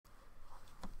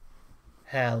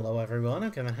Hello everyone,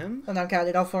 I'm Kevyn. And I'm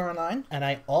Caty 409. And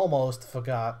I almost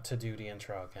forgot to do the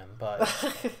intro again, but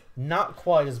not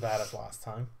quite as bad as last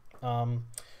time.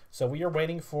 So we are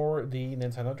waiting for the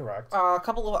Nintendo Direct. A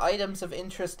couple of items of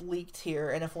interest leaked here,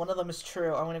 and if one of them is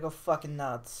true, I'm gonna go fucking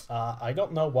nuts. I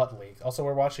don't know what leaked. Also,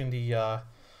 we're watching the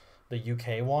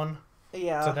UK one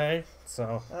today,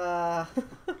 so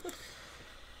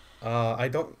I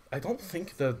don't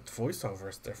think the voiceover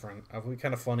is different. It would be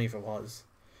kind of funny if it was.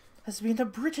 Has been a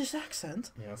British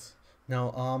accent. Yes.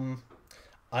 Now,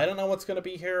 I don't know what's going to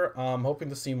be here. I'm hoping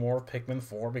to see more of Pikmin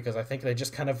 4 because I think they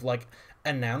just kind of, like,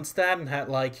 announced that and had,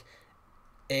 like,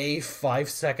 a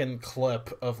 5-second clip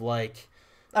of, like...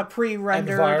 A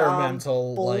pre-rendered...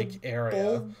 environmental, like,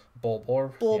 area.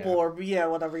 Bulborb, yeah,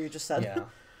 whatever you just said. Yeah.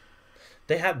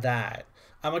 They had that.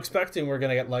 I'm expecting we're going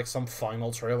to get, like, some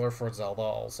final trailer for Zelda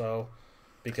also.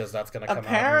 Because that's going to come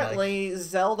Apparently, out. Like...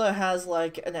 Zelda has,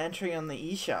 like, an entry on the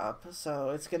eShop, so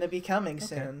it's going to be coming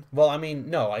soon. Well, I mean,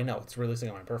 no, I know. It's releasing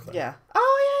on my birthday. Yeah.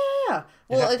 Oh, yeah.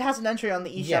 Well, it has an entry on the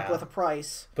eShop with a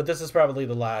price. But this is probably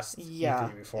the last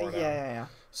E3 before that. Yeah.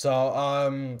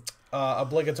 So,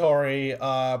 obligatory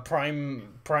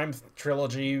Prime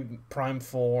Trilogy, Prime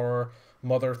 4,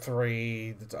 Mother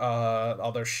 3,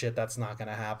 other shit that's not going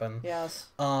to happen. Yes.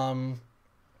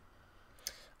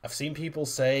 I've seen people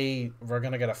say we're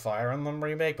going to get a Fire Emblem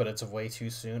remake, but it's way too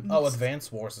soon. Oh,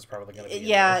 Advanced Wars is probably going to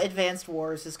be Advanced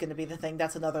Wars is going to be the thing.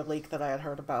 That's another leak that I had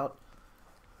heard about.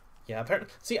 Yeah,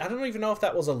 apparently. See, I don't even know if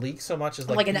that was a leak so much as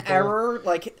like an error.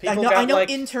 Like I know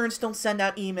interns don't send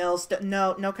out emails.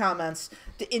 No comments.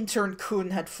 The intern Kun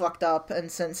had fucked up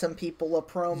and sent some people a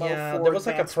promo. Yeah, for there was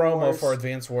Advanced like a promo Wars. for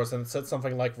Advanced Wars, and it said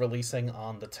something like releasing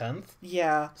on the 10th.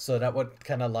 Yeah. So that would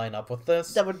kind of line up with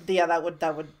this. That would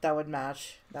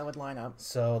match. That would line up.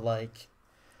 So like,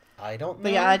 I don't know.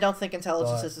 But yeah, I don't think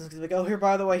Intelligent Systems is gonna go here.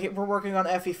 By the way, we're working on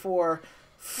FE4.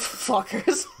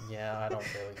 Fuckers. Yeah, I don't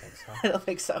really think so. I don't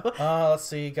think so. Let's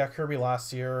see. Got Kirby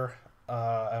last year.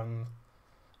 I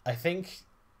think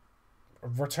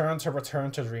Return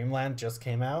to Dreamland just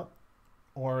came out,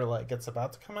 or like it's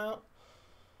about to come out.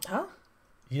 Huh?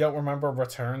 You don't remember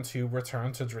Return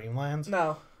to Dreamland?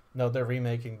 No. No, they're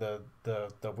remaking the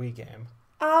Wii game.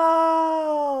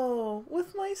 Oh,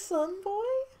 with my son boy.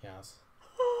 Yes.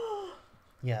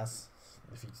 Yes.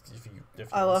 If you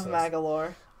I love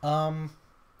Magalore.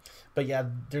 But yeah,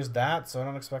 there's that, so I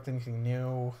don't expect anything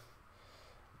new.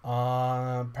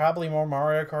 Probably more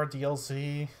Mario Kart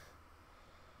DLC.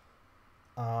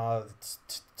 I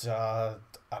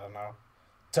don't know.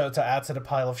 To add to the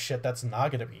pile of shit that's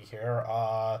not gonna be here.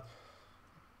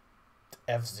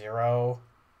 F-Zero.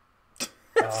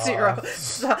 F-Zero.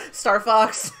 Star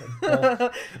Fox.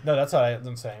 No, that's what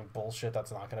I'm saying. Bullshit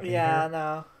that's not gonna be here.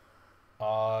 Yeah,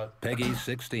 no. Peggy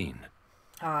 16.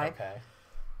 Hi. Okay.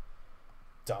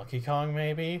 Donkey Kong,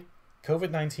 maybe?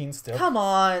 COVID-19 still... Come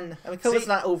on! I mean, COVID's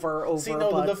not over, See, no,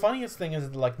 but the funniest thing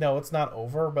is, like, no, it's not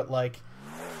over, but, like...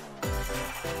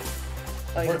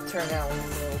 Oh, you can turn that one a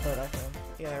little bit, I think.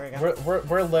 Yeah, there we go.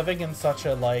 We're living in such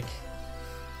a, like,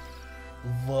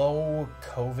 low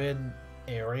COVID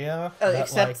area.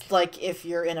 Except, like, if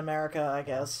you're in America, I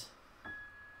guess.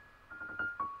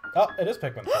 Oh, it is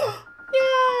Pikmin 4.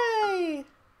 Yay!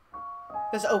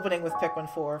 This opening with Pikmin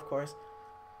 4, of course.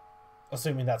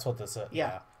 Assuming that's what this is.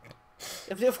 Yeah.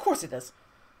 Of course it is.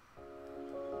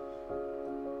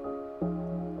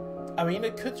 I mean,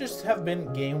 it could just have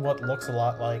been game what looks a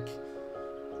lot like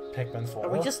Pikmin 4. Are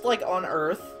we just, like, on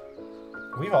Earth?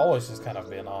 We've always just kind of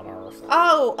been on Earth.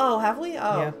 Oh, have we?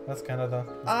 Oh. Yeah, that's kind of the...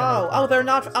 they're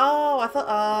not... Oh, I thought...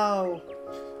 Oh.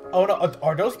 Oh, no,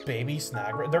 are those baby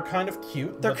Snagrats? They're kind of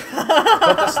cute, but the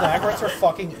Snagrats are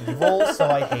fucking evil, so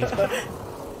I hate them.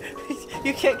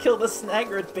 You can't kill the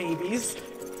Snagrid babies.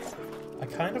 I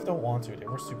kind of don't want to. They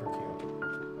were super cute.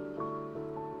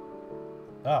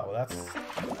 Oh, that's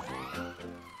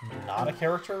not a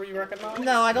character we recognize?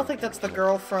 No, I don't think that's the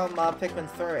girl from Pikmin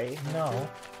 3. No.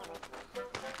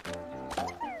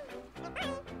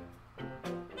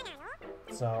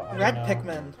 So, Red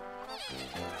Pikmin.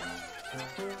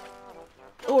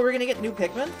 Oh, we're gonna get new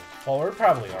Pikmin? Well, we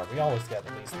probably are. We always get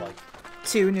at least, like...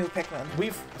 2 new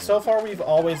Pikmin. So far, we've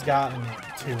always gotten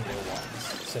 2 new ones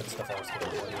since the first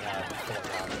game. We had 4,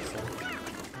 obviously.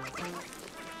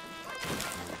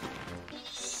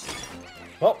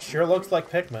 Well, sure looks like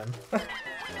Pikmin.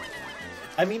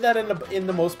 I mean that in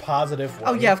the most positive way.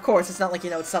 Oh yeah, of course. It's not like,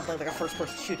 it's something like a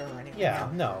first-person shooter or anything. Yeah,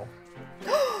 no.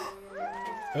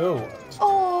 Ooh.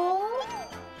 Oh.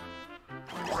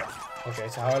 Okay,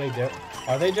 so how are they do?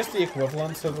 Are they just the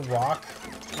equivalent to the rock?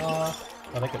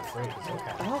 Oh, they can freeze.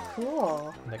 Okay. Oh,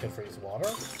 cool. And they can freeze water.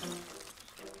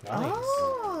 Nice.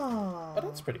 Oh. But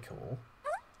that's pretty cool.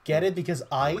 Get it? Because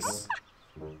ice?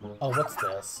 Oh, what's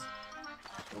this?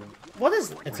 What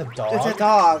is... It's a dog? It's a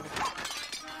dog.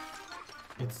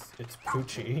 It's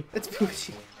Poochie. It's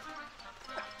Poochie.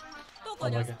 Oh my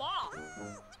god.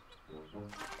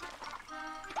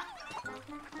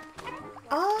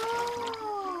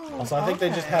 Oh! Also, I think they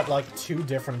just had, like, 2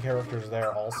 different characters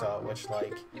there also, which,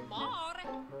 like...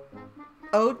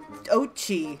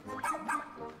 Ochi.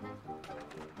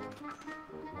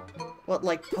 What,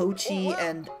 like Pochi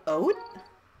and Oat?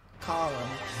 Column.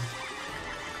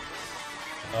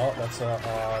 Oh, that's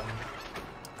a,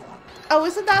 Oh,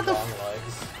 isn't that the long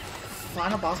legs.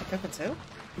 final boss of Pikmin 2?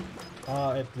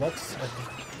 It looks...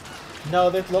 No,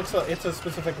 it looks like it's a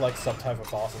specific, like, subtype of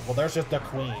bosses. Well, there's just the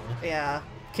queen. Yeah.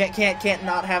 Can't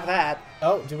not have that.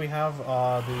 Oh, do we have,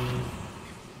 the...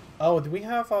 Oh, do we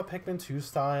have, Pikmin 2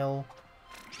 style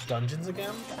dungeons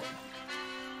again?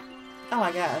 Oh,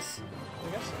 I guess.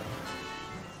 I guess so.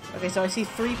 Okay, so I see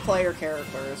 3 player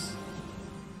characters.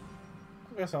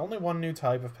 Okay, so only 1 new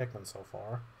type of Pikmin so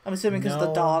far. I'm assuming because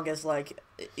the dog is, like,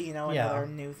 you know, another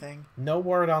Yeah. new thing. No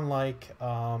word on, like,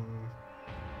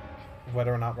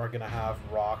 whether or not we're gonna have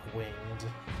rock-winged,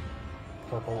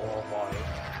 purple or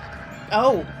white.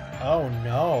 Oh! Oh,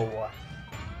 no.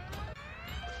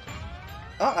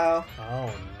 Uh-oh.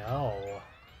 Oh, no.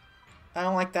 I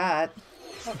don't like that.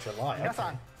 Oh, July. 皆さ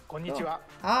ん、こんにちは。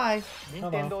 Hi. 任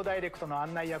天堂ダイレクトの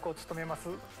案内役を務めます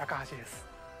高橋です。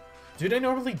 Do they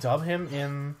normally dub him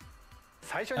in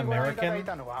最初にご覧いただい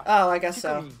たのは Oh, I guess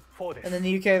so. 4で And in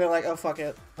す。 the UK, they're like, oh, fuck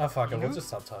it. Oh, fuck it, we'll just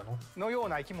subtitle. のよう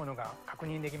な生き物が確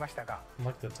認できましたが、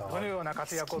 Like the どの dog. ような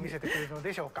活躍を見せてくれるの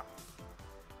でしょうか。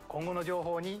今後の情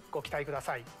報にご期待くだ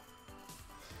さい。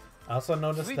 I also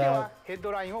続 noticed いては that ヘッ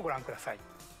ドラインをご覧ください。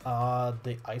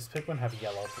 the ice Pikmin have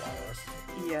yellow flowers.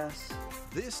 Yes.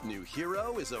 This new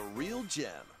hero is a real gem.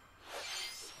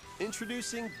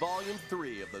 Introducing Volume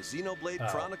 3 of the Xenoblade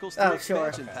Chronicles 3 Oh, sure.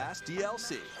 Expansion Pass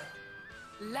DLC.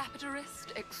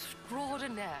 Lapidurist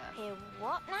extraordinaire. Hey,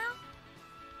 what now?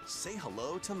 Say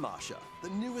hello to Masha, the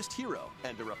newest hero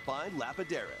and a refined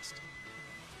lapidarist.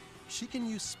 She can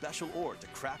use special ore to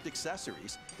craft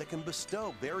accessories that can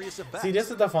bestow various effects. See,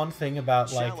 this is the fun thing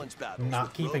about, like, Challenge battles not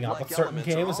with keeping up roguelike with certain elements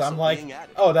are games. also I'm like, being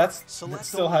added. oh, that Select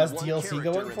still only has one DLC character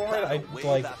going in for it? battle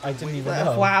way back I didn't when even we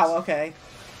know. Wow, okay.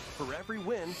 For every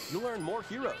win, you'll earn more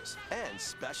heroes and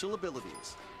special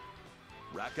abilities.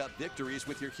 Rack up victories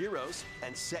with your heroes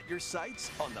and set your sights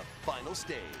on the final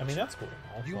stage. I mean, that's cool.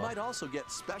 You might also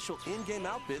get special in-game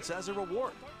outfits as a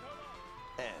reward.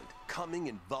 And coming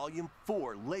in Volume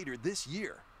 4 later this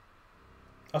year.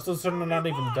 Oh, so they're not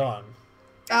even done.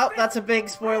 Oh, that's a big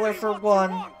spoiler for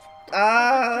 1.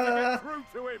 I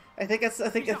think this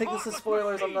is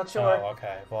spoilers. I'm not sure. Oh,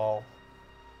 okay. Well,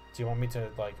 do you want me to,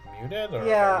 like, mute it? Or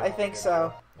Yeah, or I you think want so.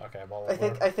 me to- Okay, well,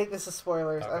 I think this is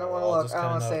spoilers. okay, I don't want to well, I'll look. just I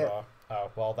don't want to kind say of, it.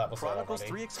 oh, well, that was it Chronicles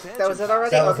already. 3 Expansion That was it Pass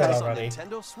already? That was it Okay. on already.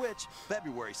 Nintendo Switch,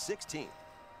 February 16th.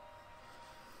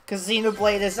 Because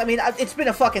Xenoblade is, I mean, it's been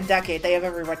a fucking decade. They have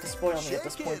every right to spoil me at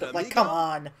this point. But, like, come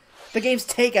on. The games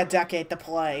take a decade to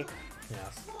play.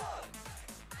 Yes.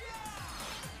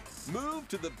 Move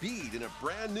to the beat in a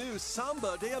brand new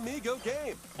Samba de Amigo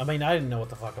game. I mean, I didn't know what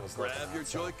the fuck I was looking Grab at, your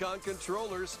so- Joy-Con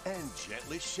controllers and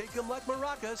gently shake them like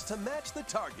maracas to match the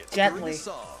target Gently. during the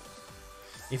song.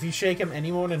 If you shake him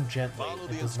any more than gently, Follow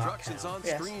it the does not instructions count. on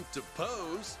Yes. screen to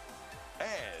pose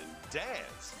and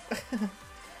dance.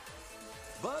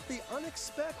 But the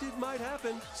unexpected might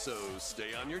happen, so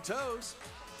stay on your toes.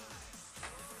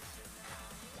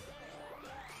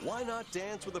 Why not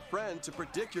dance with a friend to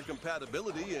predict your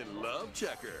compatibility in Love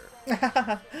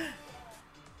Checker?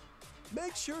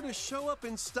 Make sure to show up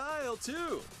in style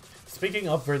too. Speaking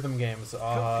of rhythm games,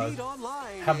 Compete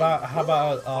online. how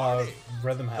about in Party.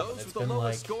 Rhythm Heaven? Those It's with the been like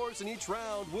lowest scores in each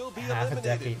round will be half a eliminated.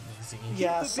 decade easy.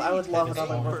 Yes, I would love It's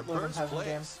another fun. Rhythm Heaven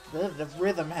game. The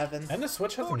Rhythm Heaven. And the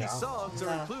Switch hasn't 40 gotten songs one.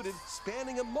 are No. included,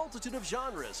 spanning a multitude of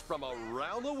genres from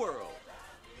around the world.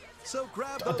 So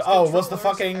grab those Oh, was the controllers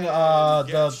fucking and the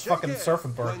get fucking shaken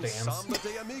surfing bird when dance. Samba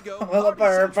de Amigo Well, Party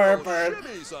bird, Central bird.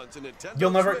 shimmies onto Nintendo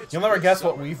You'll never Switch guess this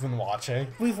what summer. we've been watching.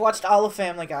 We've watched all of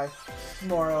Family Guy,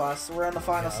 more or less. We're in the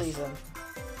final Yes. season.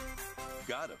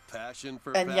 Got a passion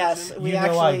for And fashion? yes, we You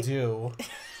know I actually do.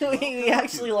 we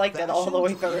actually liked it all the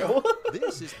way through.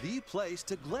 This is the place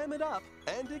to glam it up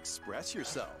and express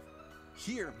yourself.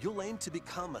 Here, you'll aim to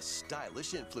become a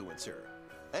stylish influencer.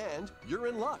 And you're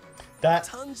in luck. That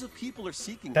Tons of people are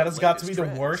seeking that the has got to be latest the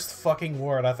trends. worst fucking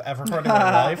word I've ever heard in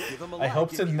my Give life. 'em a I like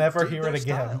hope if to you never dig hear their it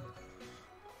again. style.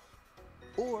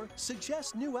 Or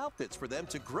suggest new outfits for them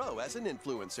to grow as an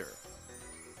influencer.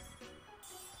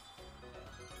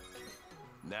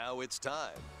 Now it's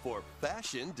time for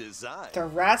fashion design.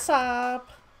 Dress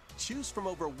up. Choose from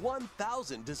over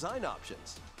 1,000 design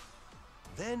options.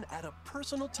 Then add a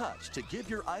personal touch to give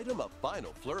your item a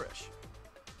final flourish.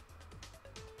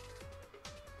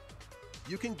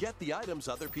 You can get the items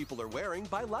other people are wearing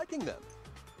by liking them.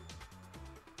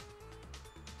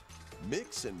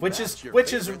 Mix and which match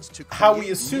is how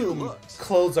we assume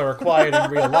clothes are acquired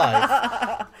in real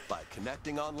life. By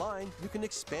connecting online, you can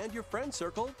expand your friend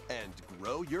circle and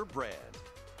grow your brand.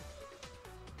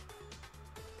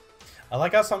 I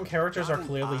like how some characters are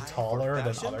clearly taller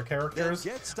than other characters,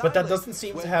 but that doesn't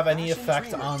seem to have any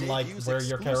effect on like where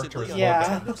your character is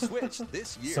looking.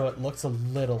 So it looks a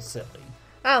little silly.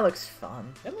 That looks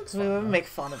fun. It looks fun. We would make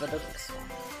fun of it. It looks fun.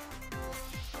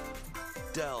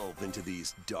 Delve into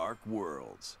these dark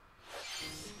worlds.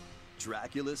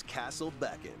 Dracula's Castle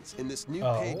beckons in this new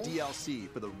paid DLC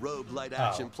for the roguelite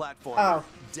action platform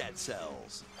Dead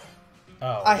Cells.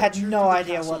 I had no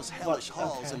idea what okay.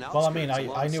 Well, I mean,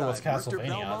 I knew it was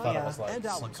Castlevania. I thought it was like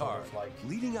some sort of like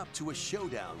leading up to a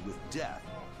showdown with death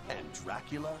and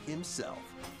Dracula himself.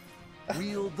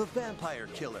 Wield the vampire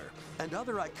killer and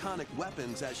other iconic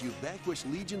weapons as you vanquish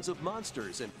legions of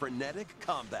monsters in frenetic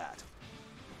combat.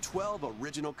 12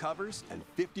 original covers and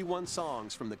 51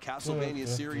 songs from the Castlevania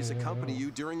series accompany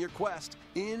you during your quest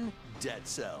in Dead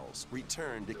Cells.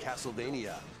 Return to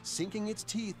Castlevania, sinking its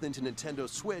teeth into Nintendo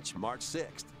Switch March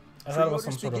 6th. I thought it was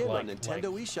some Pre-orders sort of begin like on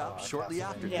Nintendo eShop shortly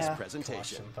after this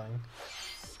presentation.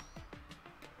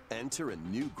 Enter a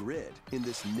new grid in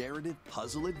this narrative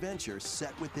puzzle adventure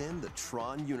set within the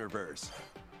Tron universe.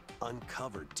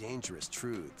 Uncover dangerous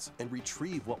truths and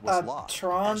retrieve what was lost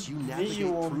Tron as you navigate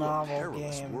visual through novel a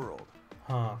perilous game. world.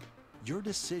 Your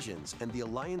decisions and the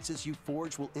alliances you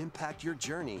forge will impact your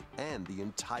journey and the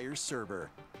entire server.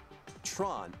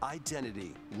 Tron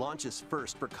Identity launches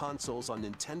first for consoles on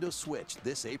Nintendo Switch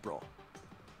this April.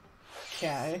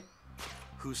 Okay.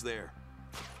 Who's there?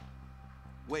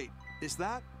 Wait, is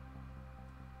that?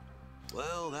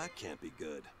 Well, that can't be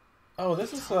good. Oh,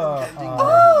 this is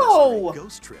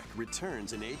Ghost Trick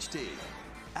returns in HD.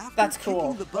 After that's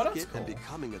cool. The bucket and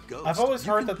becoming a ghost, I've always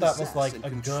heard that that was like a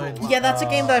good. Yeah, that's a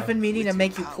game that I've been meaning to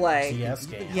make you play. DS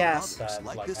game. Yes. That,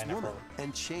 like this woman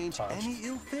and change any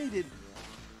ill-fated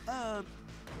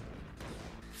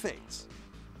fates.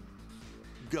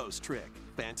 Ghost Trick,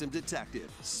 Phantom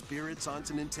Detective, Spirits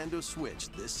onto Nintendo Switch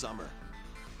this summer.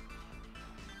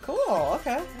 Cool.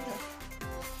 Okay.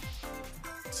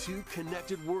 Two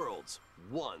connected worlds,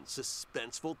 one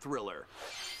suspenseful thriller.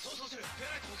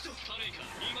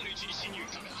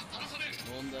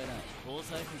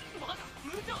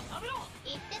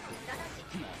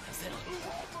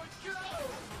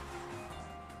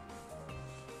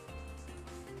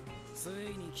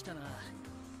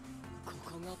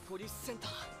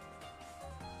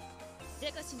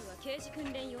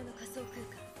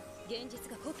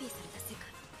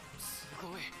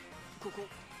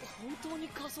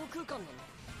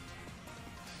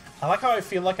 I like how I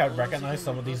feel like I recognize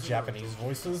some of these Japanese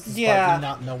voices despite yeah. me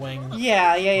not knowing.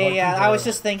 Yeah. I was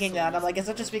just thinking that. I'm like, is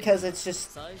it just because it's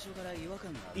just...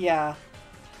 Yeah.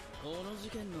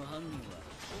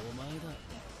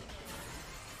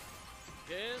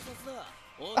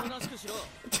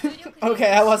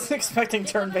 Okay, I wasn't expecting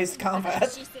turn-based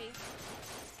combat.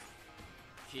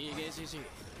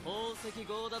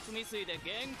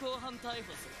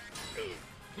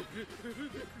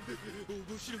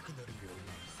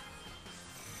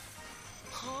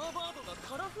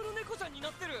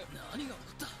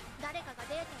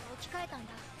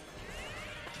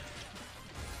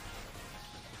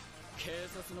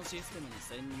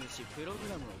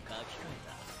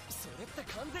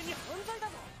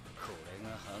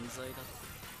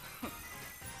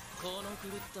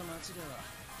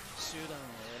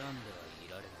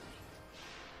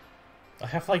 I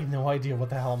have like no idea what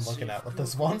the hell I'm looking at with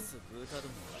this one.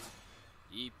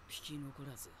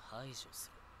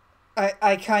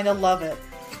 I kind of love it.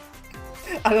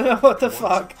 I don't know what the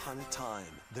fuck. Once upon a time,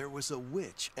 there was a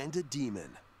witch and a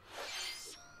demon.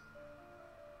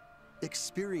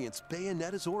 Experience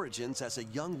Bayonetta's origins as a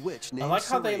young witch named I like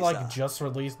how they like just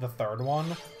released the third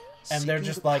one, and they're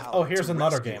just like, oh, here's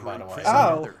another game, by the way.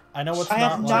 Oh, I know it's I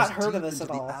not have like... not heard of this at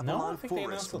all. No, I think they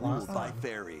announced it last time. By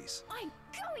fairies. I'm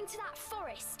going to that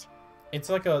forest. It's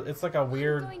like a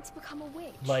weird,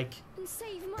 like,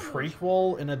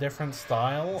 prequel in a different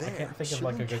style. I can't think of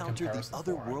like a good comparison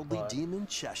the otherworldly demon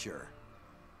Cheshire.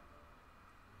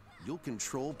 You'll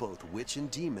control both witch and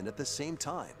demon at the same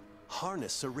time.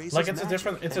 Harness Eraser's like it's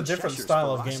a different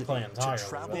style of gameplay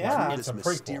entirely. Yeah, it's a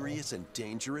mysterious and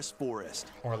dangerous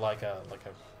forest. Or like a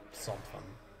something.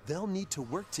 they'll need to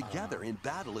work together in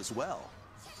battle as well.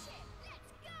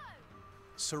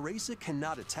 Cereza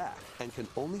cannot attack and can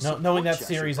only support knowing that Cheshire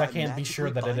series, I by can't be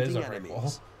sure that it is a magically binding prequel.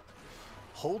 enemies.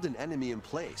 Hold an enemy in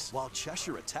place while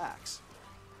Cheshire attacks.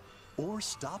 Or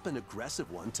stop an aggressive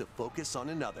one to focus on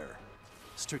another.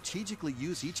 Strategically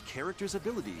use each character's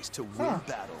abilities to win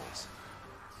battles.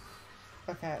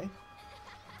 Okay.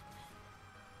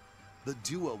 The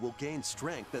duo will gain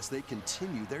strength as they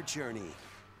continue their journey.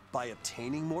 By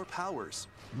obtaining more powers,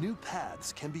 new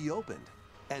paths can be opened,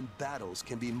 and battles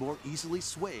can be more easily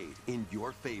swayed in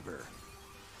your favor.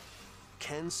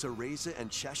 Can Cereza and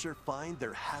Cheshire find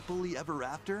their happily ever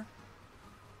after?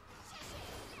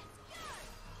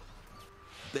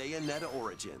 Bayonetta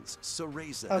Origins,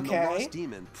 Cereza and the Lost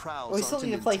Demon prowls we still onto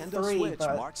need to play Nintendo 3, Switch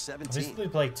but... March 17th. We still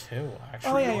play 2,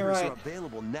 actually. Oh yeah, you're Pre-orders right. are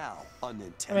available now on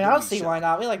Nintendo I mean, I don't see eShop. why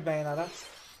not. We like Bayonetta.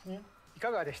 Yeah. い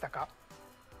かがでしたか。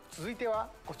続いては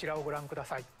こちらをご覧くだ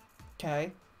さい。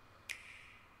 Okay.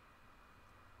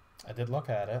 I did look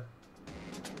at it.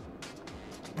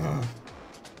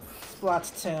 Splat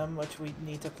Tim, which we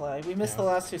need to play. We missed the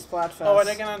last two Splatfests. Oh, are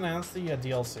they gonna announce the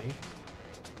DLC?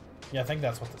 Yeah, I think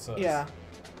that's what this is. Yeah.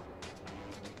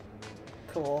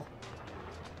 Cool.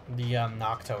 The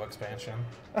Nocto expansion.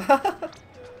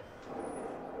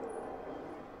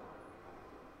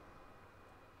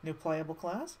 New playable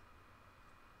class?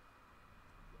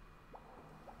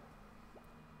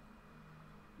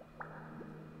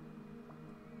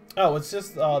 Oh, it's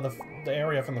just the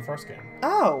area from the first game.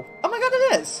 Oh! Oh my god,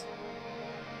 it is!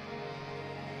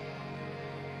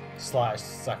 /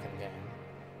 second game.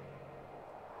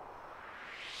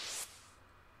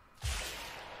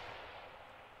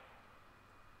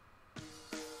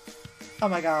 Oh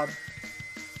my god.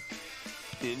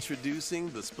 Introducing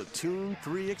the Splatoon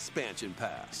 3 Expansion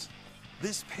Pass.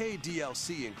 This paid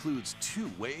DLC includes 2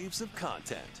 waves of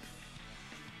content.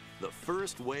 The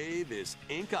first wave is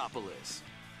Inkopolis.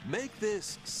 Make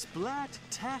this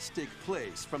splat-tastic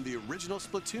place from the original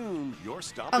Splatoon your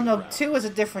stomping Oh no, ground. 2 is a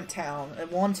different town.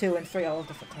 1, 2, and 3 all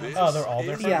different towns. Oh, they're all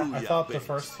different? Yeah. I thought the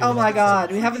first 2 Oh my were god,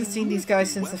 we different. haven't seen these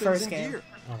guys since the Weapons first and game. gear.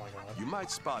 Oh my god. You might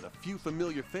spot a few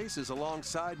familiar faces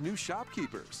alongside new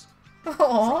shopkeepers. Aww.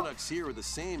 Products here are the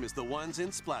same as the ones in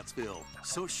Splatsville,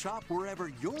 so shop wherever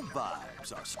your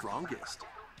vibes are strongest.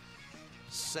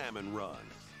 Salmon Run,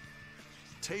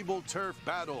 Table Turf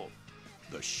Battle,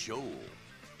 The Shoal,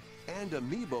 and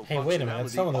Amiibo Hey, wait a minute, functionality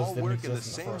some of those all didn't work in the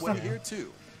exist in the same first way game. here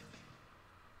too.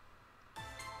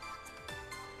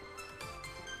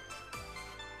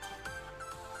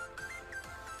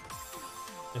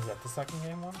 Is that the second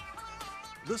game one?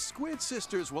 The Squid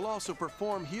Sisters will also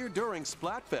perform here during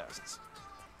Splatfests.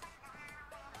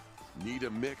 Need a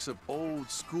mix of old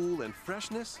school and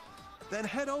freshness? Then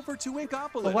head over to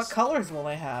Inkopolis. But what colors will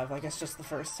they have? I guess just the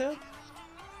first 2?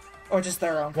 Or just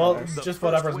their own Well, colors? The just first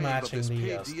whatever's wave of matching this the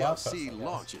paid Splatfest, DLC I guess.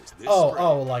 launches this Oh, spring.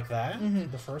 oh, like that?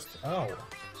 Mm-hmm. The first? Oh.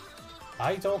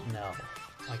 I don't know.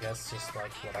 I guess just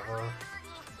like whatever.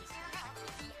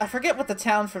 I forget what the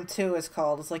town from 2 is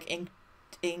called. It's like Ink,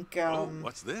 Oh,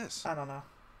 what's this? I don't know.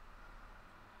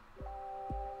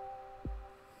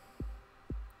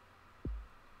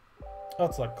 Oh,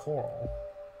 it's like coral.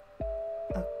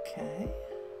 Okay.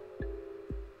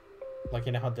 Like,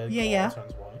 you know how dead Yeah, coral yeah.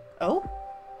 turns white? Oh?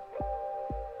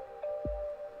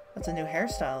 That's a new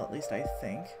hairstyle, at least I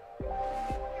think. I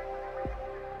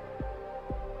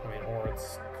mean, or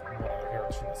it's whatever here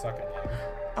it's from the second game.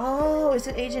 Oh, is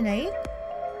it Agent 8?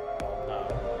 Well, no.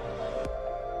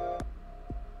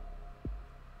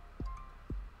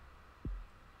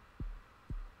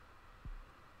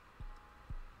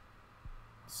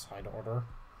 Side order.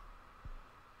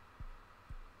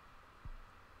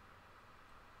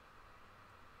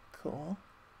 Cool.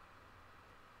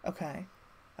 Okay.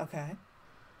 Okay.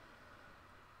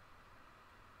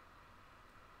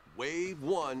 Wave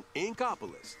 1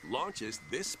 Inkopolis launches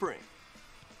this spring.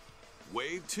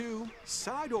 Wave 2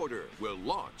 Side Order will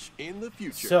launch in the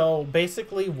future. So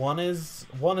basically, one is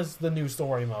the new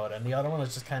story mode, and the other one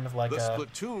is just kind of like the a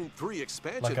Splatoon 3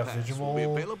 expansion like a pass will be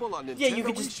visual- available on Nintendo Yeah, you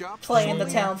could just eShop play in the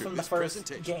shortly town after from the this first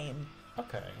presentation. game.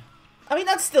 okay. I mean,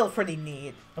 that's still pretty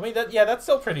neat. I mean, that's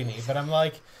still pretty neat, but I'm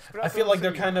like, I feel like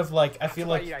they're kind of like, I feel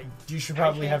like you should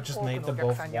probably have just made them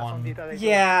both one.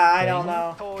 Yeah, I don't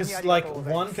know. Because, like,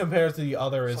 one compared to the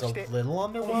other is a little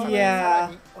underwhelming.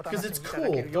 Yeah. Because it's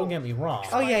cool, don't get me wrong.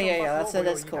 Oh, yeah,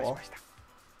 that's cool.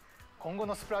 今後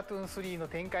のスプラトゥーン3の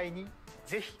展開に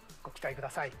ぜひご期待くだ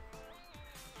さい。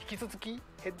引き続き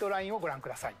ヘッドラインをご覧く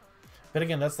ださい。 But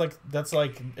again, that's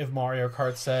like if Mario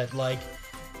Kart said, like,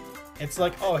 it's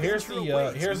like, oh, here's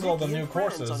all the new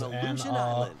courses, and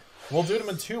We'll do them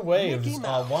in 2 waves.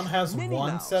 Mouse, One has Minnie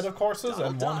one Mouse, set of courses,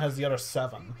 Donald and one Duck, has the other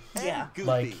 7. Yeah. Goofy.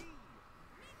 Like,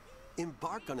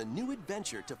 Embark on a new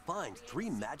adventure to find 3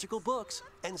 magical books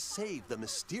and save the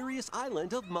mysterious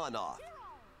island of Monoth.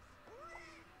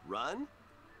 Run,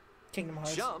 Kingdom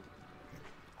Hearts. jump,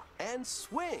 and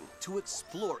swing to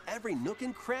explore every nook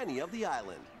and cranny of the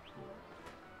island.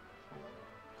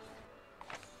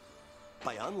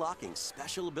 By unlocking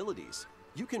special abilities,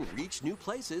 you can reach new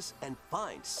places and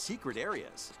find secret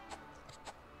areas.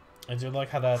 I do like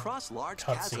how that Cross large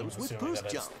cutscene, chasms with assuming boost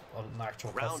that it's jump. an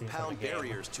actual Round cutscene from pound the game,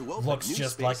 barriers to open looks new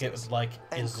just spaces, like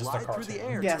and is just a glide cartoon. through the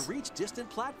air Yes. to reach distant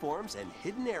platforms and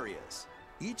hidden areas.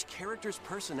 Each character's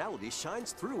personality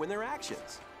shines through in their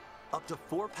actions. Up to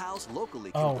 4 pals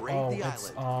locally can brave the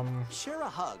it's island. Share a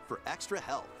hug for extra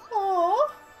help.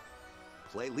 Aww.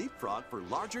 Play leapfrog for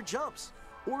larger jumps,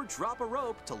 or drop a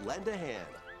rope to lend a hand.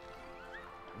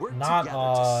 Work not together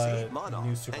to save new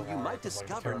Monoth, Super and you Mario, might 'cause, like,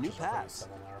 the discover new characters are pretty paths.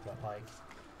 similar, but, like,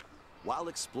 While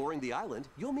exploring the island,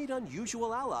 you'll meet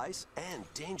unusual allies and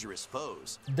dangerous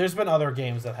foes. there's been other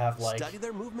games that have like Study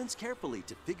their movements carefully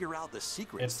to figure out the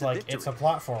secrets it's to like victory. it's a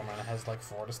platform and it has like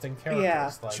 4 distinct characters.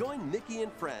 Yeah. Like, Join Mickey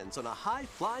and friends on a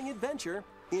high-flying adventure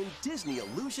in Disney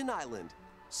Illusion Island,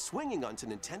 swinging onto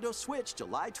Nintendo Switch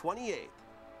July 28th.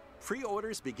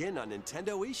 Pre-orders begin on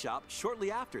Nintendo eShop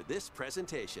shortly after this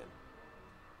presentation.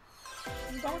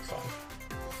 awesome.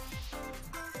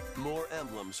 More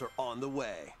emblems are on the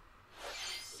way.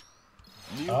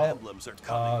 New Oh, emblems are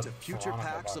coming to future Veronica,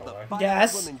 packs by of the the way. Fire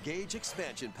Yes. Emblem Engage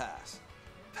Expansion Pass.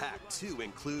 Pack 2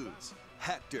 includes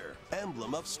Hector,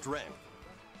 Emblem of Strength,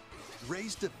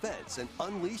 Raise Defense and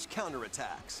Unleash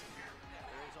Counterattacks.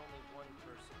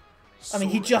 I mean,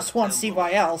 he Sora, just won Emblem of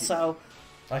CYL, Acumen, so...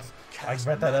 I Cast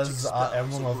read that magic as spells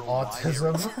Emblem of over a wide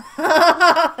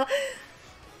Autism.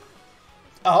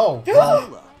 Oh, well,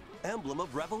 DAAAAA, Emblem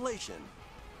of Revelation.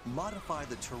 Modify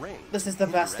the terrain. This is the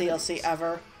in best your DLC enemies.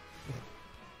 ever.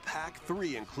 Pack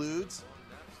 3 includes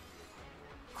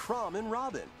Crom and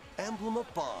Robin, Emblem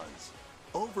of Bonds.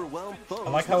 Overwhelm foes.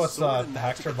 I like how with it's sword and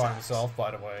magic Hector by attacks. himself,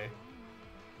 by the way.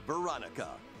 Veronica,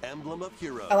 Emblem of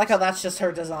Heroes. I like how that's just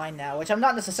her design now, which I'm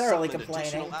not necessarily Summon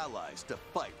complaining. additional allies to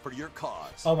fight for your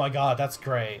cause. Oh my god, that's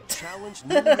great. Challenge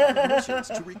newly added missions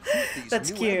to recruit these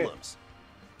That's new cute. emblems.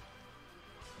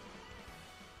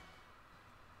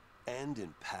 And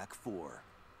in Pack 4,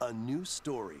 a new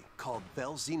story called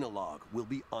Velxenologue will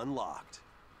be unlocked.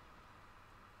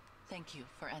 Thank you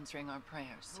for answering our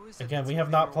prayers. Again, we have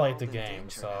not played the game,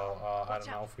 so I don't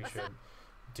know if we should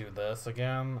do this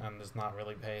again and just not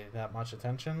really pay that much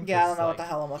attention. Yeah, I don't It's know like, what the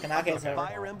hell I'm looking at. Okay, The so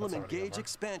Fire Emblem That's already Engage over.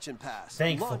 Expansion Pass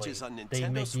Thankfully, launches on they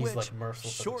Nintendo make Switch these, like, merciful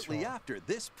to be shortly short. after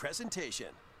this presentation.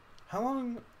 How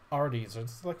long are these?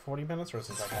 Is this like 40 minutes or is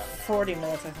this like half an hour? 40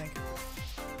 minutes, I think.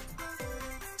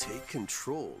 Take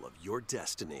control of your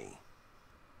destiny.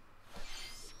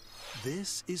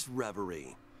 This is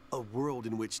Reverie, a world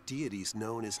in which deities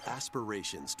known as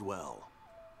aspirations dwell.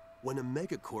 When a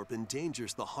megacorp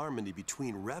endangers the harmony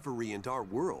between Reverie and our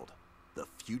world, the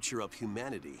future of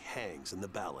humanity hangs in the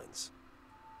balance.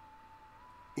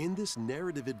 In this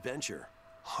narrative adventure,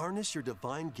 harness your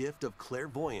divine gift of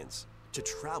clairvoyance to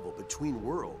travel between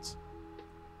worlds,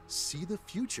 see the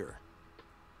future,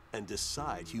 and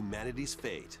decide humanity's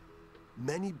fate.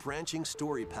 Many branching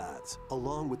story paths,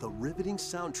 along with a riveting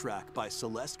soundtrack by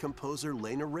Celeste composer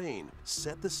Lena Raine,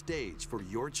 set the stage for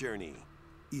your journey.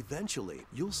 Eventually,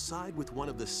 you'll side with one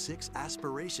of the 6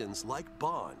 aspirations like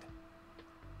Bond,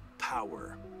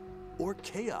 Power, or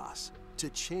Chaos to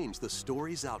change the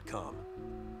story's outcome.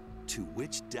 To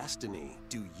which destiny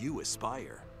do you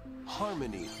aspire?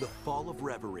 Harmony: The Fall of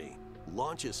Reverie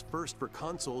launches first for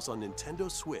consoles on Nintendo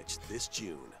Switch this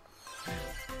June.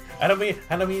 I don't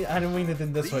mean it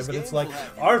in this way, These but it's games like will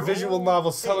have you our roll visual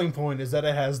novel's selling point is that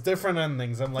it has different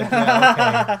endings. I'm like,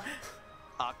 yeah, okay.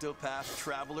 Octopath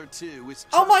Traveler 2 is just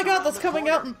Oh my god, around that's the coming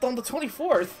corner. out on the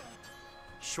 24th.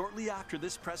 Shortly after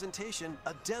this presentation,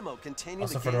 a demo containing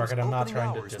Also, the for the game's record, I'm not opening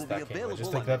trying to hours diss will be that game. I available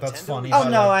just think on that that's Nintendo funny. eShop. Oh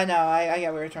no, I know. I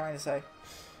get what you're trying to say.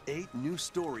 8 new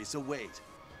stories await.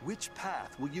 Which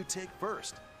path will you take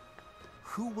first?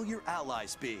 Who will your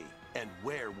allies be? And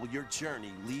where will your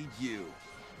journey lead you?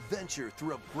 Venture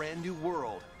through a brand new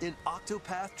world in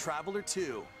Octopath Traveler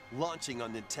 2, launching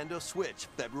on Nintendo Switch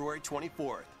February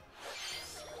 24th.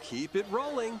 Keep it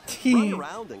rolling. Run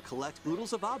around and collect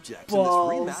oodles of objects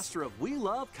Balls. in this remaster of We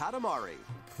Love Katamari.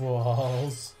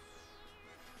 Balls.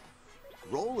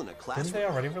 Roll in a classroom. Didn't they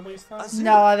already release a that? zoo,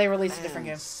 No, they released a different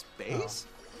and game. Space?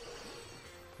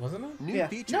 Wasn't it? New Yeah.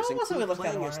 features No, it wasn't include really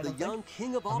playing Kinda as Hard, the I don't young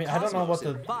king of all I mean, I don't know what cosmos the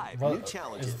and 5 what, new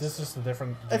challenges. is this just a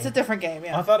different game? It's a different game,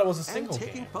 yeah. I thought it was a and single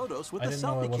taking game. photos with I a didn't know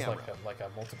selfie it was camera. like a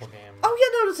multiple game. Oh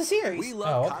yeah, no, it's a series. We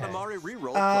Love okay. Katamari Reroll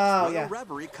Oh, plus Royal yeah.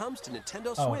 Reverie comes to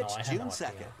Nintendo Oh, Switch no, I had June no 2nd.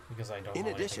 idea, because I don't In know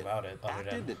anything addition, about it other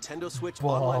active than Nintendo Switch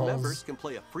balls. Online members can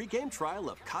play a free game trial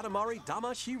of Katamari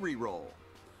Damacy Reroll.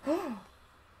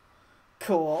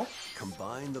 Cool.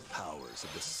 Combine the powers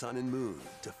of the sun and moon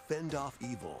to fend off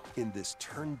evil in this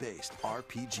turn-based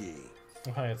RPG.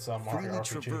 Hi, it's Mario Freely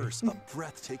RPG. traverse a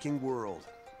breathtaking world,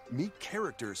 meet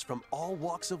characters from all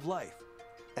walks of life,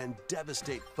 and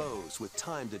devastate foes with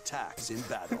timed attacks in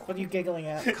battle. What are you giggling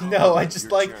at? No, I just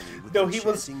Your like journey with no. He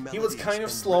was enchanting kind of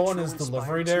melodies slow on and his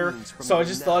delivery retro-inspired there, tunes from so I the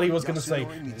just thought he now was gonna say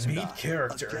Yasunori meet Mitsuda,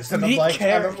 characters, a and I'm Meet like,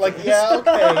 characters. yeah,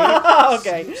 okay.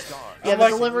 Okay. Yeah, the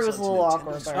like- delivery was a little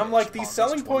awkward there. I'm like, these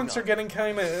selling points are getting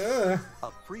kind of.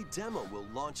 A free demo will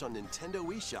launch on Nintendo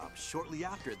eShop shortly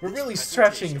after We're this really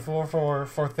presentation. stretching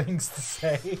for things to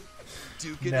say.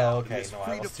 Duke it No, out okay, in this no,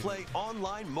 I was free-to-play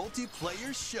online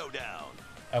multiplayer showdown.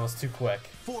 I was too quick.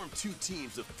 Form 2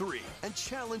 teams of 3 and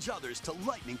challenge others to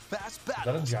lightning-fast that a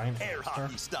battles, giant air hamster?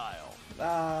 hockey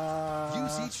style.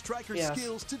 Use each striker's yes.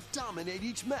 skills to dominate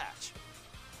each match.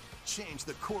 Change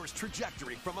the course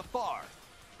trajectory from afar.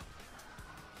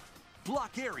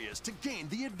 Block areas to gain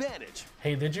the advantage.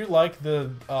 Hey, did you like the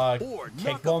Or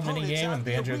knock kickball opponents minigame out in of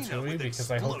the arena Banjo-Tooie? with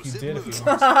Because I hope you explosive did if you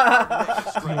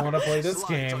moves. want to play this Slides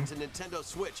game. onto Nintendo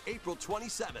Switch April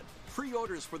 27th.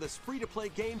 Pre-orders for this free-to-play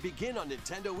game begin on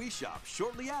Nintendo eShop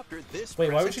shortly after this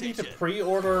Wait, why would you need to presentation.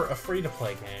 pre-order a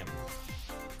free-to-play game?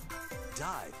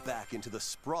 Dive back into the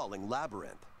sprawling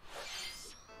labyrinth.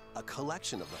 A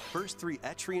collection of the first 3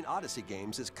 Etrian Odyssey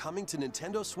games is coming to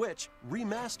Nintendo Switch,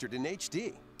 remastered in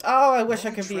HD. Oh, I wish I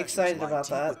Many could be treasures excited lie about deep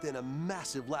that. Within a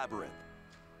massive labyrinth,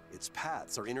 its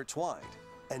paths are intertwined,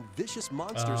 and vicious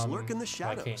monsters lurk in the Why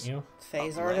shadows. can't you?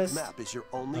 Phase A blank artist. map is your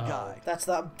only guide.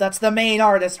 That's the main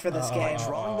artist for this game.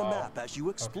 Drawing the map as you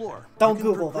explore. Don't you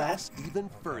can Google progress even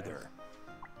further.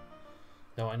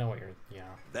 No, I know what you're. Yeah.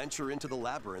 Venture into the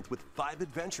labyrinth with 5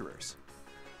 adventurers.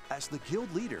 As the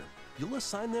guild leader, you'll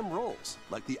assign them roles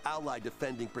like the ally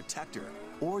defending protector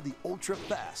or the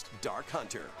ultra-fast dark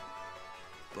hunter.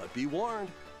 But be warned,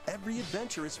 every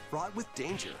adventure is fraught with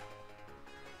danger.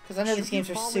 Because I know these Should you games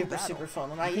are fall in super, battle, super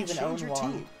fun, and I you can even change own your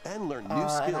one. team and learn new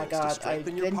And skills to I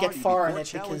strengthen your didn't get party far in before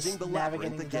it because challenging the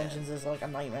navigating labyrinth the again. dungeons is like a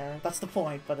nightmare. That's the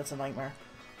point, but it's a nightmare.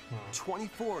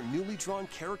 24 newly drawn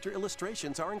character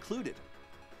illustrations are included.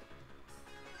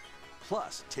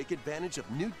 Plus, take advantage of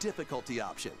new difficulty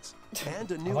options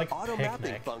and a new like auto-mapping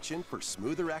Picnic. function for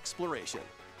smoother exploration.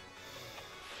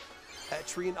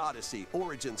 Etrian Odyssey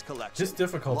Origins Collection This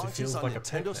difficulty launches feels on like a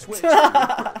Nintendo picnic. Switch June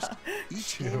 1st.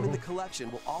 Each game in the collection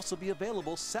will also be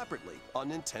available separately on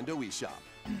Nintendo eShop.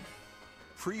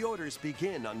 Pre-orders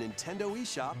begin on Nintendo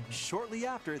eShop shortly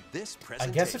after this I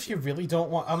presentation. guess if you really don't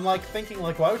want, I'm like thinking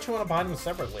like, why would you want to buy them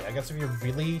separately? I guess if you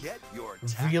really Get your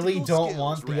really tactical don't skills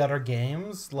want the ready. other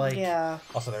games, like Yeah.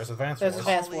 Also, there's Advance There's Wars.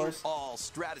 Advance Calling Wars. all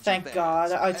strategy Thank fans.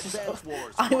 God. Advance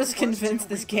Wars I was 1+2 convinced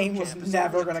this game was Camp is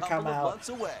never only a gonna come couple of out. months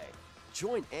away.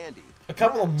 Join Andy. A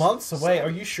couple of Max, months away, Sam,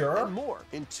 are you sure? And more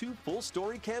in 2 full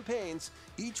story campaigns,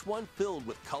 each one filled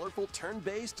with colorful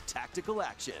turn-based tactical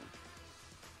action.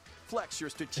 Flex your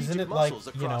strategic Isn't it like,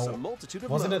 muscles you across know, a multitude of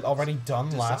wasn't it modes. already done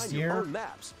Design last your year? own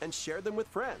maps and share them with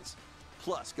friends.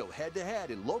 Plus, go head-to-head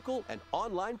in local and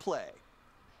online play.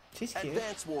 She's cute.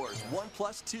 Advance Wars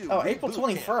 1+2 Oh, April Reboot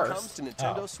Camp 21st. comes to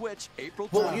Nintendo Oh. Switch April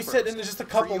 21st. Well, you said in just a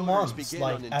couple Pre-orders months. begin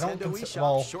Like, on I don't Nintendo consider. eShop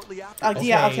Well, shortly after Oh, this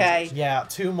yeah, okay. Yeah,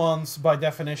 2 months by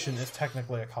definition is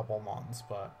technically a couple months,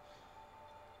 but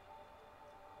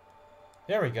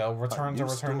there we go. Return to new Return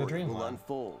to story will Dreamland.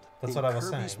 unfold That's in what I was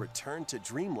Kirby's saying. Return to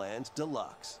Dreamland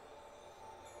Deluxe.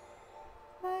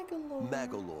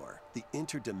 Magolor, the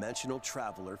interdimensional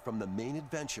traveler from the main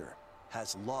adventure,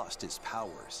 has lost his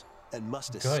powers and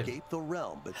must Good. escape the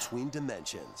realm between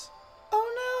dimensions.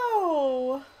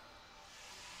 Oh no!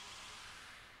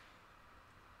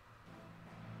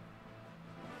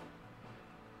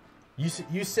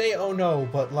 You say oh no,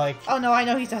 but like Oh no, I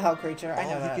know he's a hell creature. I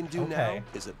know All that. he can do Okay. now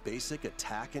is a basic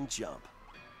attack and jump.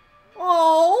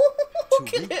 Oh, To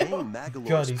look at regain him. Magolor's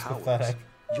God, he's powers, pathetic.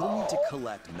 you'll need to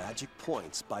collect magic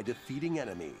points by defeating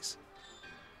enemies.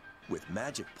 With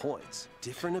magic points,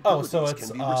 different oh, abilities so it's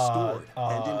can be restored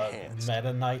and enhanced.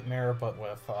 Meta Nightmare, but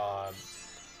with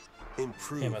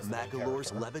Improve him as the main Magolor's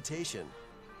character. levitation,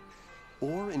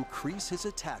 or increase his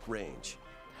attack range.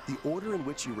 The order in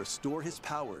which you restore his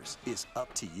powers is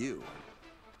up to you.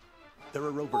 There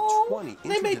are over Oh, 20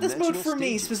 they made this mode interdimensional for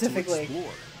me stages to specifically.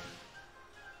 explore.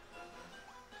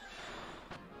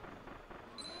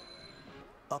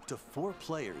 Up to 4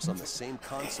 players on the same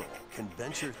console can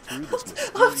venture through this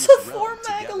Up mysterious to 4 realm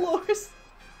together. Magalores.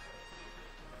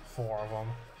 4 of them.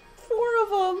 4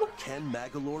 of them. Can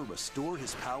Magalore restore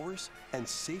his powers and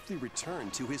safely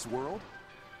return to his world?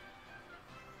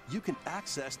 You can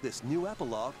access this new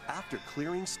epilogue after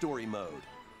clearing story mode.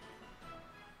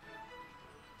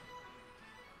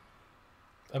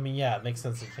 I mean, yeah, it makes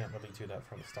sense you can't really do that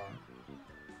from the start.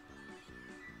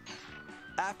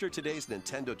 After today's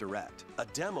Nintendo Direct, a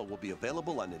demo will be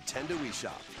available on Nintendo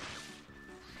eShop.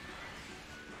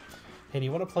 Hey, do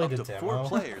you want to play the Up to demo?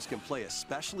 4 players can play a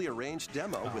specially arranged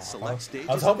demo with select stages.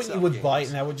 I was hoping and you would sub-games. bite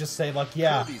and I would just say, like,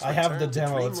 yeah, Kirby's I have the Return to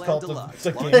demo. It's Dreamland called Deluxe.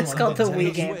 the game. It's on called the Nintendo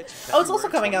Wii game. Switch, Oh, it's also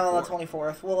February coming out on the 24th.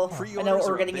 24th. Well, I know Pre-orders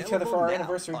we're are getting each other for our available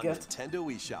anniversary now gift. on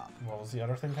Nintendo eShop. What was the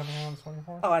other thing coming out on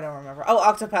 24th? Oh, I don't remember. Oh,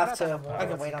 Octopath 2. 新たなモー I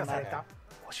ド can が追 wait 加 on され that. た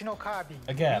星のカービ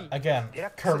ィ Again, again, デラ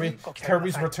ックスにご期待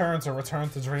ください。 Kirby's return to Return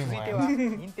to 続いて Dreamland. は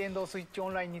任天堂スイッチオ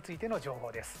ンラインについての情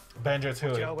報です。 Banjo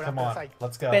こちらを Tooie, ご覧 come くだ on, さい。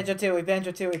 let's go. Banjo Tooie,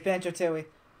 Banjo Tooie, Banjo Tooie.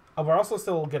 Oh, we're also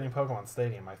still getting Pokemon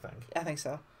Stadium, I think. I think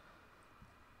so.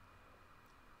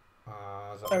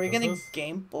 Is that Are what we this getting is?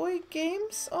 Game Boy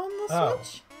games on the Oh.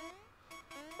 Switch?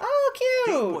 Oh,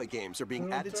 Game Boy cute! games are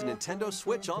being added to Nintendo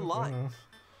Switch Online.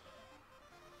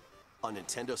 On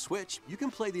Nintendo Switch, you can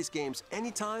play these games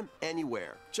anytime,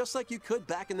 anywhere, just like you could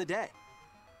back in the day.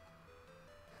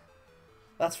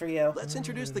 That's for you. Let's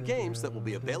introduce the games that will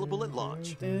be available at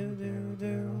launch.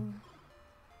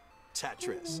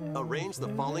 Tetris. Arrange the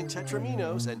falling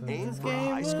Tetraminos and aim for a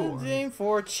high score. Aim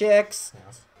for chicks.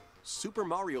 Yes. Super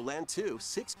Mario Land 2,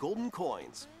 6 golden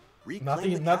coins. Not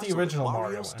Reclaim the castle original that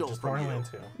Mario, stole just from Mario you. Land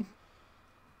 2.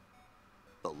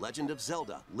 The Legend of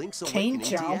Zelda, Link's Cane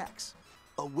Awakening Jump. DX.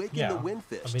 Awaken Yeah. the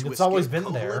Windfish I mean, to it's always escape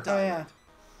been there. Kola Oh, yeah. Diamond.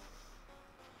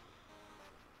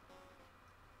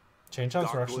 Change Times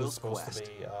are actually Gargoyle's supposed Quest.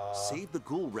 to be Save the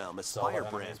Ghoul Realm as Zelda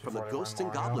Firebrand enemies from the before they Ghosts learn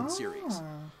and Mario. Goblins series.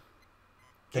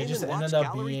 They Game just and Watch ended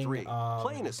up Gallery being 3.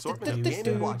 Play an assortment of used Game and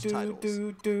in- Watch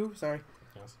titles. Sorry.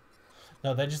 Yes.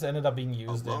 No, they just ended up being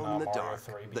used in Alone in the Mario Dark,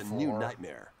 3 the before. new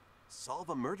nightmare. Solve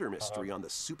a murder mystery on the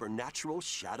supernatural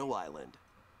Shadow Island.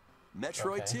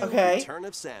 Metroid Okay. 2, Okay. Return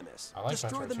of Samus. I like Destroy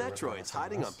Metroid the 2, Return of Metroids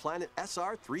hiding on Samus. planet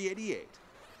SR-388.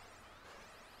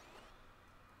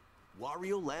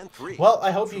 Wario Land 3. Well,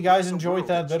 I hope you guys Traverse a enjoyed world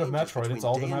that bit of changes Metroid. It's between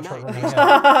all the day and Metroid night. running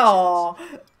out. Oh,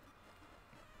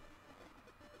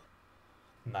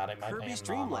 Not in my name, Kirby's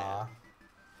Dream Mama. Land.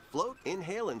 Float,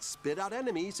 inhale, and spit out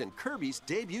enemies in Kirby's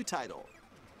debut title.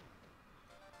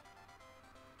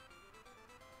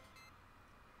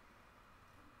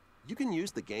 You can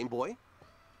use the Game Boy,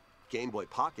 Game Boy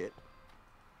Pocket,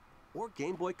 or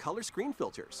Game Boy Color screen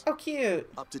filters. how cute.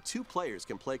 Up to 2 players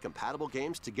can play compatible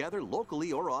games together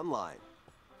locally or online.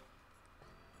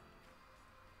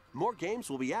 More games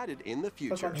will be added in the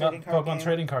future. Pokemon Not Trading card Pokemon game.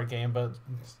 trading card game, but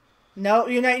No,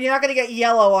 you're not gonna get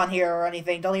yellow on here or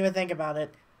anything. Don't even think about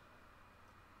it.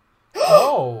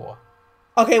 oh,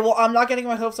 Okay, well, I'm not getting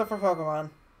my hopes up for Pokemon.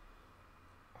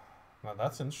 now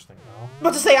that's interesting though.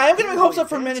 But to say, I am getting my Game Boy hopes up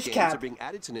for Advance Minish games are Cap. being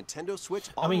added to Nintendo Switch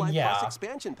I mean, Online yeah. Plus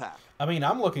expansion pack. I mean,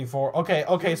 I'm looking for okay,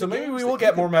 so The maybe games we that will you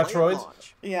get can more play at Metroids.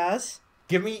 launch. Yes.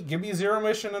 Give me Zero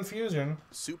Mission and Fusion.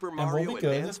 Super we'll Mario be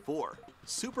good. Advance 4,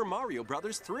 Super Mario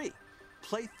Bros. 3.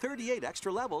 Play 38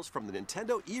 extra levels from the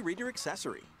Nintendo e-reader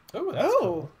accessory. Oh, that's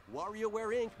Oh.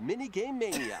 WarioWare Inc. Mini Game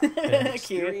Mania. Cute.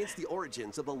 Experience the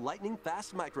origins of the lightning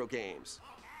fast micro games.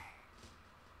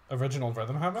 cool. Original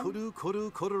Rhythm Heaven. Koru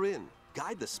Koru Korurin.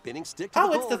 Guide the spinning stick to Oh,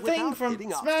 the it's goal the thing without from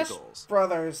hitting Smash obstacles.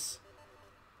 Brothers.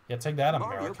 Yeah, take that,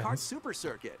 Mario Kart Americans. Super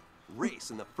Circuit.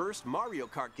 Race in the first Mario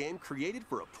Kart game created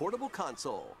for a portable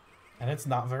console. And it's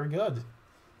not very good.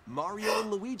 Mario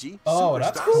and Luigi Oh, Superstar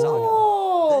that's Saga.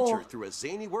 cool. Venture through a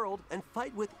zany world and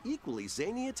fight with equally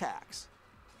zany attacks.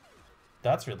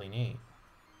 That's really neat.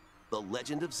 The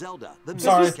Legend of Zelda, the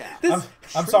Sorry, Minish Cap. I'm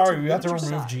Shrink sorry, to we have to miniature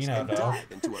remove size Gino and though. dive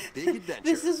into a big adventure.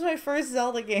 This is my first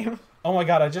Zelda game. Oh my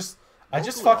god, I just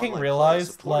Local fucking online play is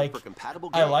realized supported like for compatible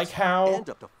I like games, how and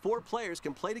up to 4 players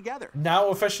can play together. now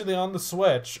officially on the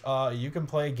Switch, you can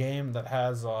play a game that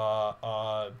has More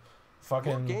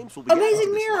fucking games will be added to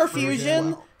Amazing this Mirror version as Fusion,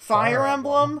 well. Fire Fire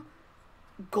Emblem,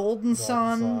 Golden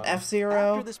Sun, Sun. F-Zero.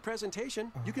 After this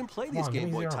presentation, you can play Come these on, give Game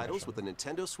me Boy Zero titles Mission. with the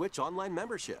Nintendo Switch Online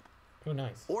membership. oh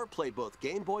nice. Or play both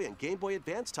Game Boy and Game Boy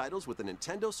Advance titles with the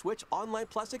Nintendo Switch Online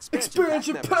Plus expansion,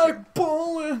 Expansion pack membership. pack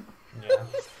ballin'. Yeah.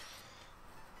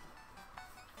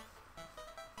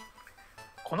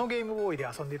 このゲームボーイで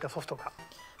遊んでいたソフトが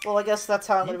Well, I guess that's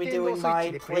how I'm going to be doing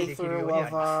my playthrough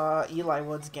of Eli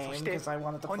Wood's game, because I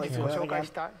wanted to play through it again.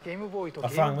 I'll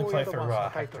finally play through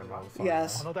Hector mode.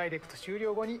 Yes.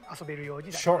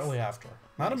 Shortly after.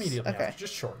 Not immediately after,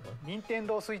 just shortly.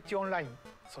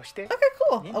 Okay,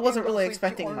 cool. I wasn't really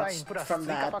expecting much from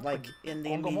that, like, in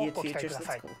the immediate future, so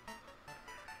that's cool.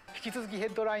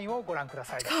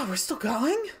 God, we're still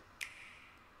going?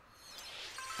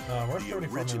 The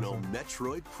original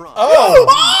Metroid Prime.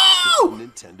 Oh!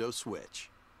 Nintendo Switch.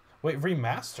 Wait,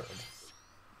 remastered?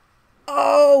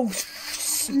 Oh,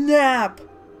 snap!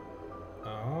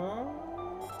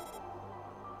 Oh.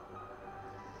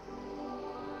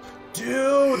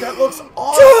 Dude, that looks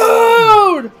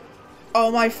awesome! Dude!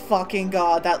 Oh my fucking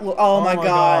god, that oh my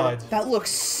god. That looks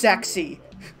sexy.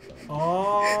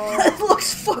 Oh. That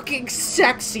looks fucking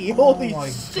sexy. Holy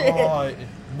shit. God.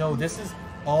 No, this is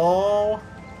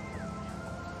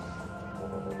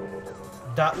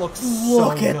that looks so good.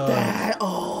 Look at that.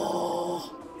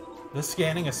 Oh. The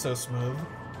scanning is so smooth.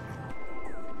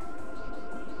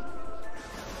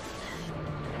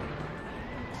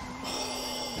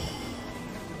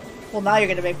 Well, now you're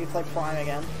gonna make me play Prime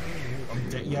again.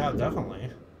 Yeah,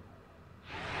 definitely.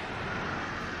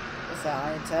 Is that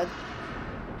Iron Ted?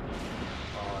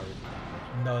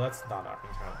 No, that's not Iron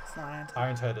Ted. It's not Iron Ted.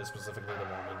 Iron Ted is specifically the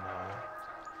one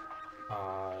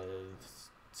in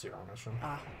Zero Mission.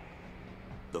 Ah.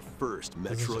 The first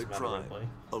Metroid Prime,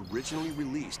 originally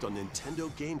released on Nintendo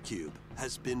GameCube,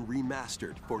 has been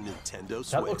remastered for Nintendo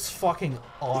Switch. That looks fucking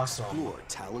awesome. Explore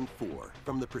Talon 4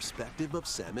 from the perspective of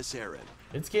Samus Aran.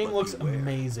 Its game looks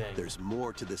amazing. There's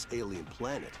more to this alien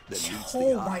planet than meets the eye.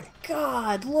 Oh my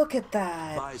god, look at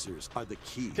that. Visors are the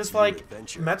key because, to like,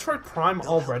 adventure. Metroid Prime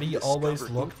already always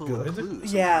looked good.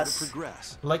 Yes.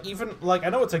 Like, even, like, I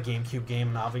know it's a GameCube game,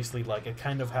 and obviously, like, it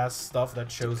kind of has stuff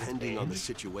that shows Depending age, on the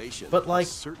situation, but, like,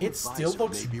 it still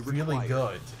looks really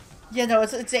good. Yeah, no,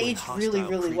 it's aged really,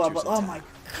 really well, but oh my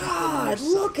god,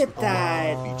 look at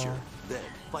that! Feature, then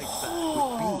fight back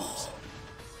with beams,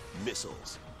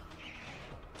 missiles,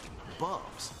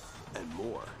 bombs, and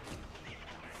more.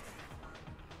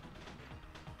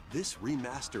 This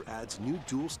remaster adds new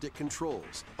dual-stick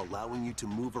controls, allowing you to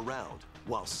move around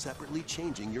while separately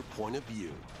changing your point of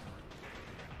view.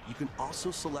 You can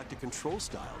also select a control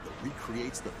style that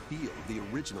recreates the feel of the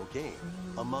original game,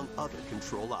 among other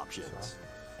control options.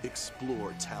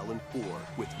 Explore Talon 4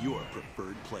 with your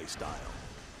preferred playstyle.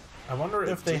 I wonder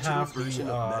if they have the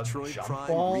jump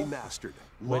ball, Remastered,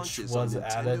 which was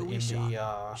added in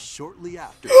the shortly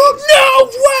after. No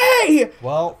way!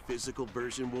 Well, physical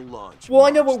version will launch. Well,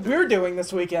 I know what we're doing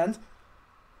this weekend.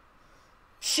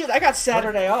 Shit, I got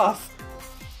Saturday off.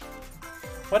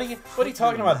 What are you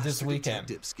talking about this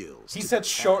weekend? He said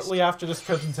shortly after this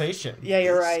presentation. Yeah,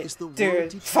 you're right.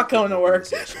 Dude, fuck going to work.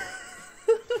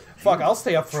 Fuck, I'll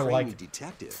stay up for like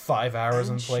 5 hours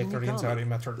and play 30 entirety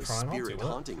Metroid Prime. I'll do it.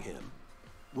 Haunting him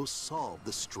will solve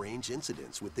the strange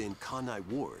incidents within Kanai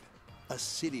Ward, a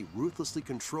city ruthlessly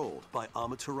controlled by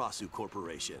Amaterasu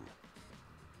Corporation.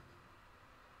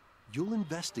 You'll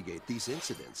investigate these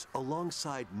incidents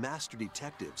alongside master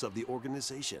detectives of the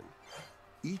organization.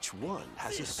 Each one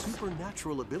has a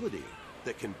supernatural ability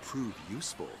that can prove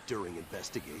useful during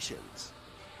investigations.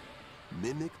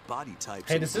 Mimic body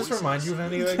types. Hey, does this remind you of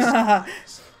anything?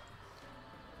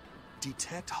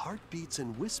 Detect heartbeats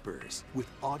and whispers with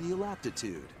audio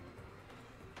aptitude.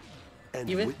 And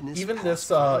even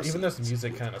this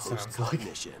music kind of sounds like.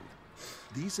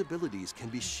 These abilities can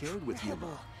be shared with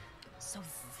Yuma. So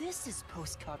this is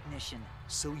post-cognition.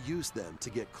 So use them to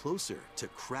get closer to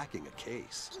cracking a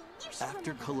case.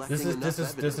 After collecting this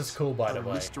is cool, by the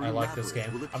way. I like this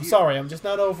game. I'm sorry, I'm just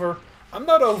not over. I'm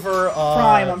not over.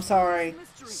 Prime. I'm sorry.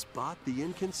 Spot the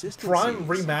inconsistencies. Prime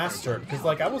remastered, because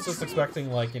like I was just expecting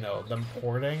like them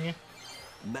porting.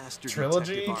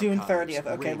 Trilogy. June 30th.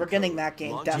 Okay, we're getting that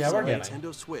game. Definitely. Yeah, we're getting.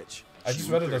 Nintendo Switch. I just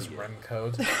read it as REM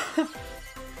code.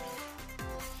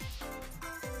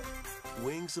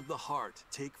 Wings of the Heart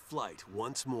take flight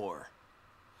once more.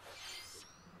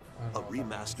 A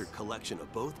remastered collection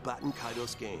of both Baten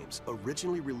Kaitos games,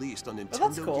 originally released on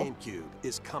Nintendo GameCube,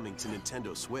 is coming to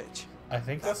Nintendo Switch. I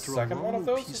think the second one of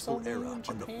those is only era in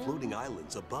Japan? on the floating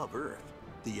islands above Earth,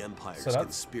 the Empire's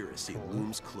conspiracy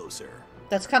looms closer.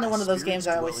 That's kind of one of those games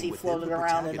I always see floated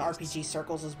around in RPG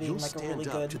circles as being like a really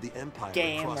good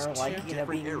game, or like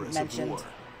being mentioned.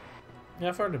 Yeah,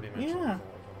 I've heard it be mentioned. Yeah.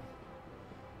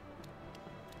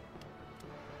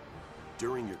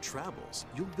 During your travels,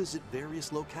 you'll visit various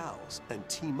locales and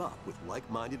team up with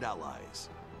like-minded allies.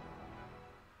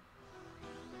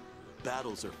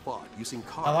 Battles are fought using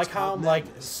cards. I like how I'm called like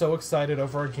so excited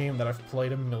over a game that I've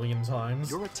played 1,000,000 times.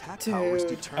 Your attack power is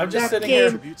determined. I'm just by sitting here.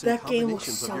 That game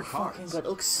looks so fucking good. It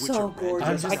looks so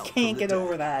gorgeous. I can't get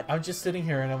over that. I'm just sitting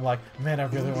here and I'm like, man, I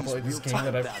really want to play this game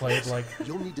that I've played like.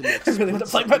 You'll need to make I really want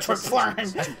to play Metroid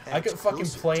Prime. I could fucking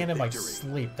play it in my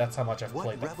sleep. That's how much I've What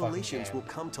played that fucking revelations game. will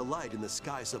come to light in the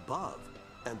skies above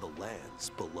and the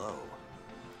lands below?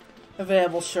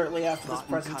 Available shortly after this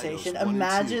presentation.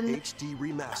 Imagine HD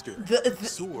remaster. the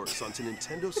Source onto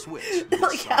Nintendo Switch.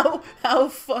 like how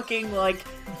fucking like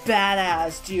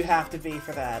badass do you have to be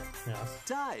for that? Yeah.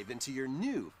 Dive into your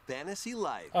new fantasy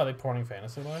life. Oh, are they porting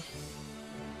Fantasy Life?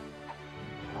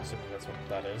 I'm assuming that's what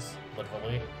that is,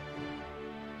 literally.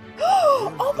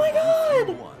 Oh my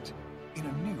god! Want in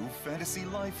a new Fantasy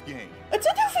Life game. It's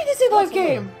a new Fantasy Life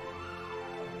game!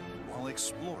 While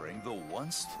exploring the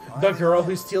once The girl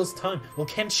who steals time. Well,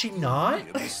 can she not?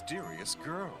 a mysterious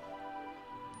girl.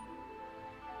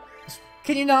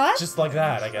 Can you not? Just like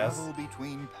that, I guess. Travel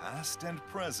between past and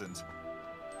present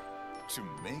to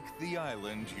make the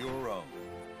island your own.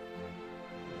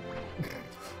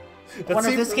 I wonder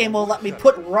if this game will let me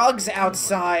put rugs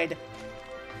outside.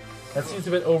 That seems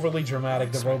a bit overly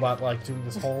dramatic, the robot like doing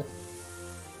this whole...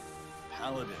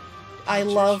 Paladin. I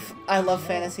love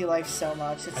Fantasy Life so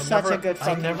much. It's such a good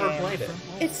fucking game. I never played it.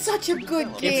 It's such a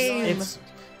good game.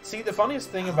 See, the funniest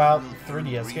thing about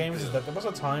 3DS games is that there was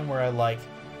a time where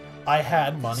I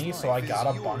had money, so I got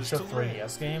a bunch of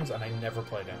 3DS games, and I never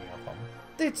played any of them.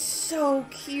 It's so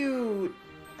cute.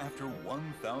 After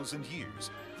 1,000 years,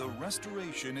 the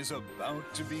restoration is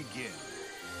about to begin.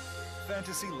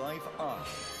 Fantasy Life I,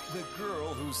 the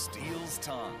girl who steals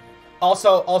time.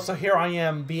 Also, here I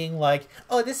am being like,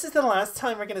 oh, this is the last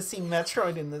time we're gonna see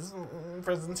Metroid in this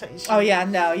presentation. Oh yeah,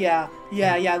 no, yeah,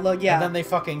 look, yeah. And then they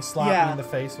fucking slap me in the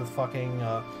face with fucking,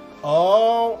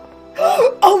 oh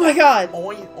my god!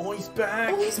 Oh, he's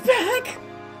back! Oh, he's back!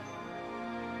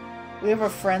 We have a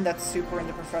friend that's super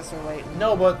into Professor Layton.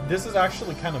 No, but this is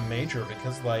actually kind of major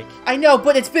because, like... I know,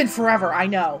 but it's been forever. I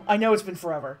know it's been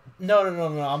forever. No.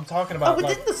 I'm talking about, but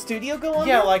didn't the studio go on?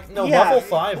 Yeah, Level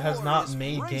 5 has not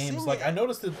made games. Like, I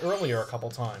noticed it earlier a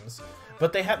couple times.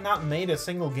 But they have not made a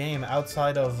single game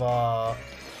outside of,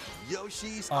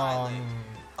 Yoshi's Island.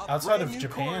 Outside of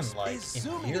Japan, like,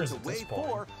 in years at this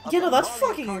point. Yeah, no, that's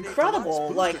fucking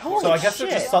incredible. Like, holy shit. So I guess they're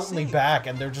just suddenly back,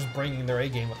 and they're just bringing their A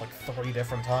game with, like, 3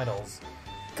 different titles.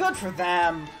 Good for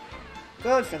them.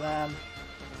 Good for them.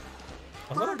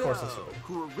 Birdo,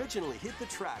 who originally hit the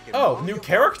track in oh, new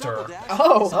character.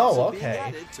 Oh,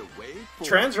 okay.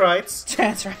 Trans rights.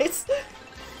 Trans rights.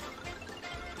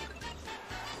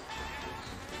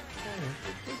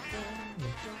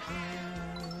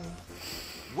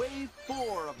 Wave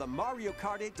 4 of the Mario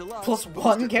Kart 8 Deluxe plus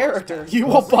 1 character. You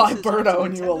will buy Birdo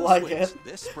and you will like it.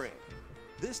 This spring.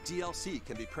 This DLC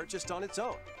can be purchased on its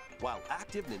own, while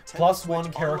active Nintendo plus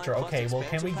 1 character. Okay, well,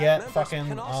 can we get fucking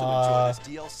can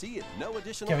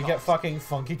we get fucking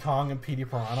Funky Kong and Petey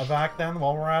Piranha back then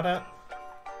while we're at it?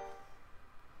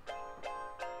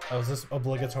 Oh, is this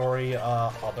obligatory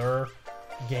other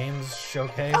games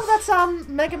showcase? Oh, that's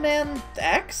Mega Man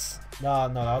X? No,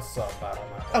 that's Battle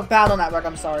Network. Oh, Battle Network,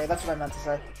 I'm sorry. That's what I meant to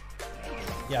say.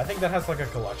 Yeah, I think that has like a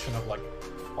collection of like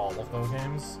all of those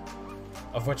games.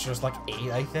 Of which there's like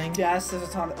 8, I think. Yes, there's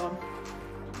a ton of them.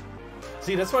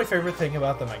 See, that's my favorite thing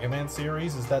about the Mega Man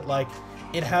series, is that like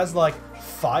it has like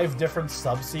 5 different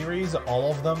sub-series.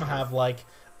 All of them have like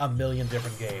 1,000,000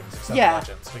 different games, except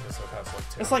Legends, because it has like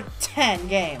 2. It's like 10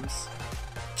 games.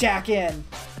 Jack in.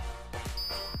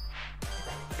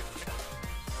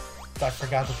 I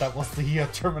forgot that was the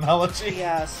terminology.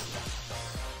 Yes.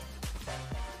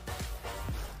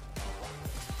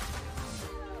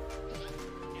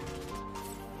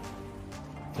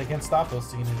 They can't stop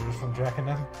those teenagers from jacking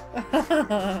in.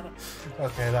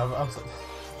 Okay,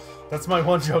 that's my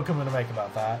one joke I'm gonna make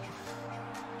about that.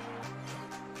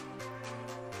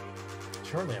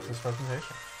 Shortly after this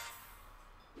presentation.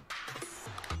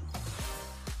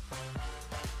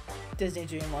 Disney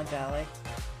Dreamlight Valley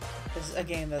is a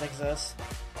game that exists.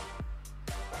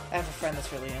 I have a friend that's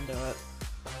really into it.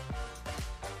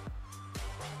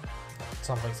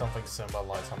 Something Simba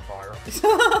lights on fire.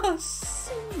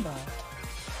 Simba.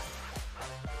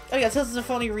 Oh yeah, Tales of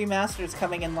Symphonia Remastered is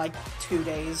coming in like 2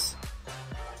 days.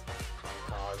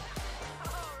 God.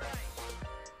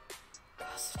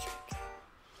 That's such a good game.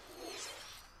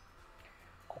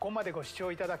 ここまでご視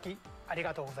聴いただきあり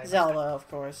がとうございました。 Zelda, of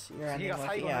course. You're 次 ending が with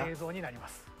最後の yeah. 映像になりま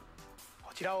す。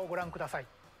こちらをご覧ください。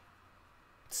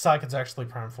 Psychon's actually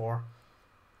Prime 4.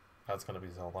 That's gonna be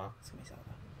Zelda. It's gonna be Zelda.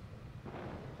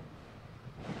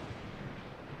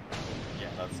 Yeah,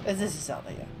 that's... This is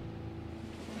Zelda, yeah.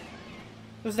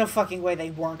 There's no fucking way they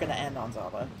weren't gonna end on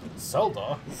Zelda.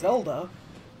 Zelda? Zelda?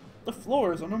 The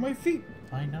floor is under my feet.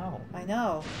 I know. I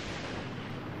know.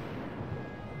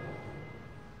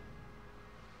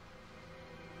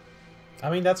 I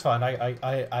mean, that's fine.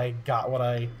 I got what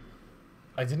I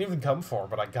didn't even come for,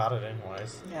 but I got it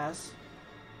anyways. Yes.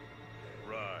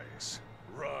 Rise.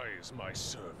 Rise, my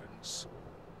servants.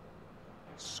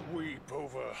 Sweep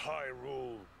over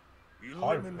Hyrule.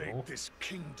 Eliminate this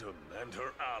kingdom and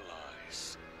her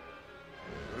allies.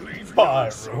 Leave no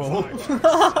survivors.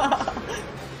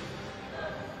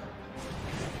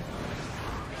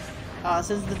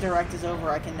 Since the direct is over,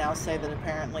 I can now say that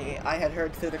apparently I had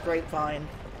heard through the grapevine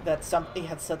that somebody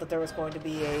had said that there was going to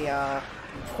be a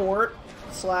port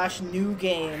 / new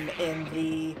game in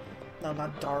the... No,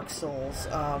 not Dark Souls.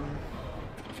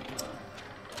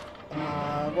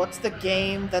 What's the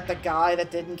game that the guy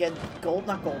that didn't get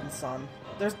not Golden Sun.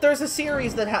 There's a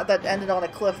series that ended on a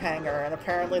cliffhanger, and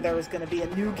apparently there was going to be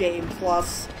a new game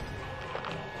plus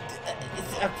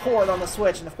a port on the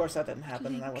Switch, and of course that didn't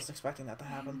happen, and I wasn't expecting that to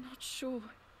happen. I'm not sure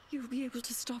you'll be able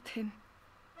to stop him.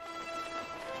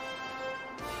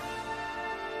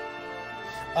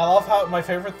 I love how my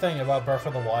favorite thing about Breath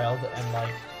of the Wild and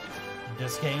like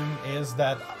this game is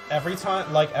that every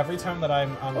time that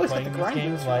I'm playing these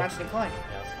games, like yes.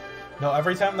 No,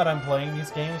 every time that I'm playing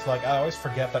these games, like I always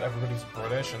forget that everybody's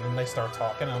British, and then they start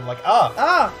talking, and I'm like,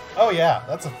 oh yeah,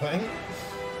 that's a thing. Is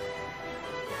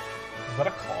that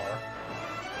a car?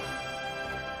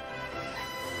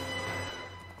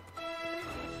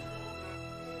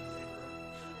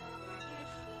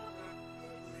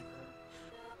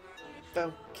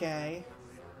 Okay.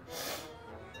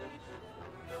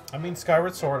 I mean,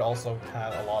 Skyward Sword also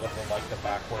had a lot of the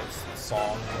backwards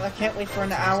song. I can't wait for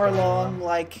an hour-long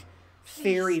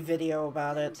theory video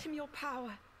about it. Your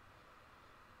power.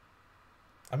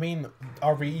 I mean,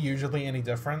 are we usually any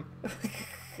different?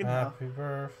 No. Happy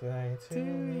birthday to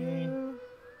me.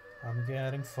 I'm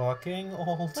getting fucking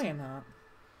old. No, you're not.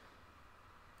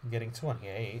 I'm getting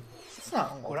 28. It's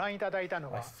not old. ご覧いただいた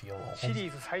のは I feel old. シリ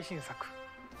ーズ最新作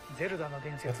ゼルダの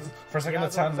伝説 For a second,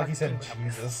 it sounded like he said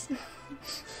Jesus.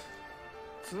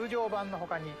 通常版の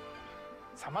他に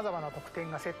さまざまな特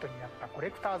典がセットになったコ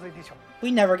レクターズエディション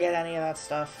We never get any of that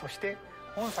stuff. そして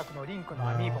本作のリンクの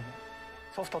アミーボも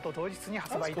ソフトと同日に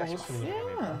発売いたします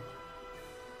Yeah.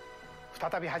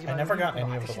 再び始まるリンクの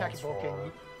果てしなき冒険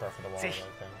にぜひ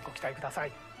ご期待くださ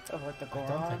い Of like the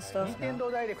Goron stuff. 任天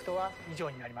堂ダイレクトは以上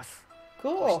になります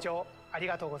ご Cool. 視聴あり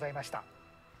がとうございました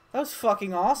That was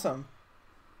fucking awesome.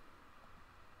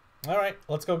 All right,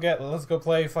 let's go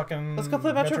play fucking. Let's go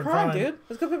play Metroid Prime, dude.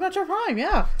 Let's go play Metroid Prime,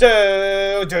 yeah.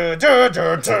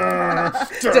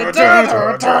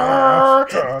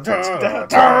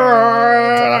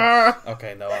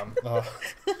 Okay, no, I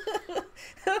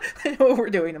know what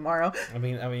we're doing tomorrow. I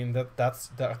mean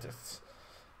that's.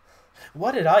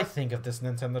 What did I think of this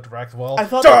Nintendo Direct? Well, I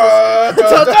thought I'm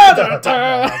gonna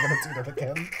do that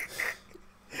again.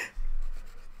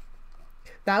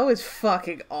 That was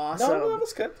fucking awesome. No, that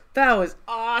was good. That was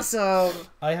awesome.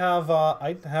 I have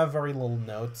very little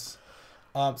notes.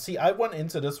 See, I went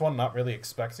into this one not really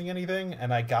expecting anything,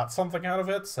 and I got something out of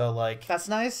it. So like, that's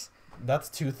nice. That's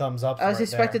 2 thumbs up. I was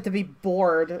expected to be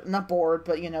bored, not bored,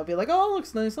 but be like, oh, it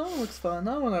looks nice, oh, it looks fun,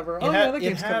 oh, whatever. The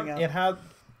game's coming out. It had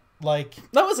like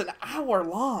that was an hour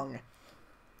long.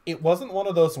 It wasn't one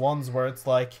of those ones where it's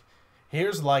like,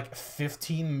 here's like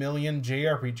 15 million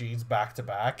JRPGs back to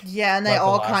back. Yeah, and they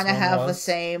all kind of have the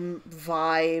same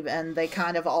vibe, and they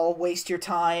kind of all waste your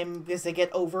time because they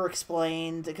get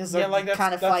over-explained because they're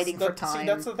kind of fighting for time. See,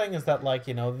 that's the thing is that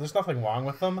there's nothing wrong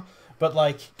with them, but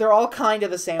they're all kind of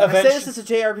the same. When I say this as a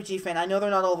JRPG fan, I know they're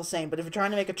not all the same, but if you're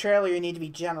trying to make a trailer, you need to be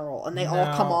general, and they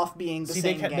all come off being the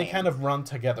same game. They kind of run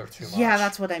together too much. Yeah,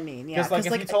 that's what I mean. Yeah, because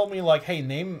if you told me hey,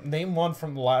 name one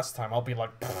from the last time, I'll be like,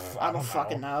 I don't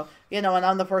fucking know. And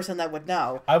I'm the person that would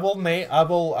know. I will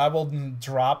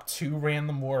drop 2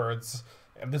 random words,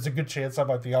 and there's a good chance I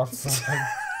might be on something.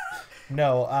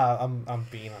 No, I'm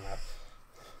being on that.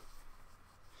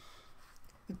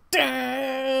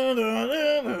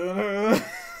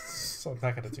 So I'm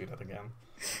not gonna do that again.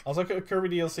 Also, Kirby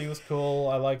DLC was cool.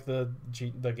 I like the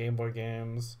Game Boy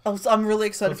games. Oh, so I'm really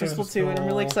excited for Splatoon. Cool. I'm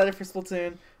really excited for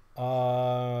Splatoon.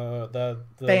 The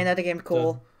Bayonetta game,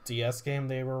 cool. The DS game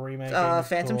they were remaking.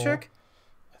 Phantom cool. Trick.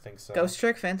 I think so. Ghost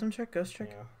Trick, Phantom Trick, Ghost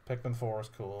Trick. Yeah, Pikmin 4 is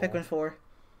cool. Pikmin 4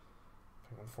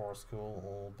 is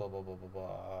cool. Blah blah blah blah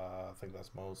blah. I think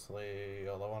that's mostly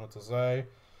all I wanted to say.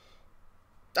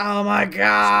 Oh my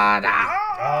god!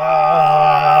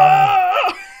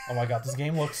 Oh my god, this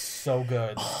game looks so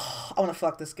good. I want to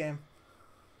fuck this game.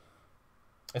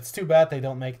 It's too bad they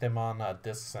don't make them on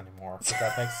discs anymore, because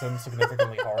that makes them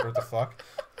significantly harder to fuck.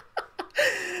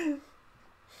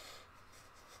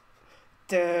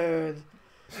 Dude.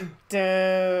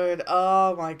 Dude.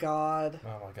 Oh my god.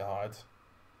 Oh my god.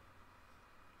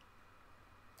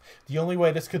 The only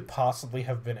way this could possibly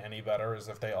have been any better is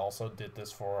if they also did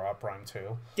this for Prime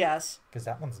 2. Yes. Because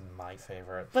that one's my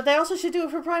favorite. But they also should do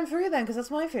it for Prime 3 then, because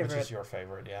that's my favorite. Which is your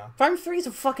favorite, yeah. Prime 3 is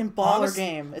a fucking baller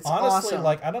game. It's honestly, awesome.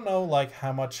 like, I don't know, like,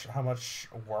 how much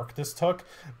work this took,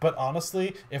 but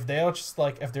honestly, if they're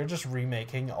just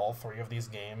remaking all 3 of these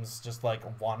games, just, like,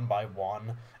 one by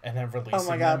one, and then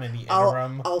releasing them in the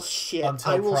interim I'll shit.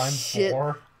 until Prime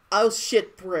 4... I'll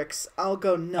shit bricks. I'll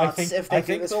go nuts if they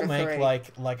do this for 3. I think they'll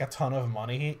make like a ton of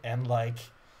money, and like,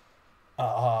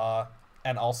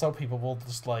 and also people will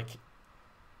just like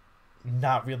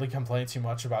not really complain too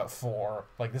much about 4.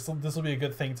 Like this will be a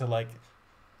good thing to like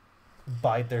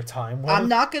bide their time with. I'm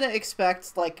not gonna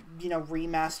expect like, you know,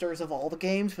 remasters of all the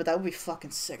games, but that would be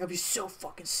fucking sick. That'd be so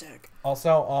fucking sick.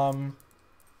 Also,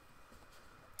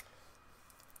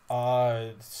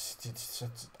 I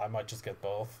might just get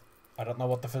both. I don't know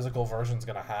what the physical version's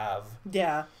gonna have.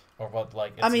 Yeah. Or what,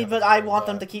 like... I mean, but I want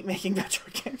them to keep making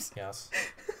Metroid games. Yes.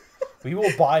 We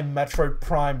will buy Metroid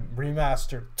Prime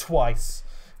Remastered twice,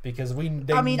 because I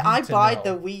bought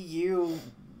the Wii U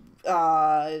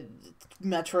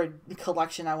Metroid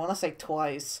collection, I want to say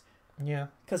twice. Yeah.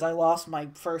 Because I lost my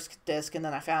first disc and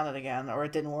then I found it again, or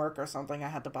it didn't work or something. I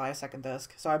had to buy a second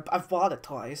disc. So I've bought it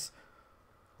twice.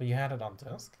 But you had it on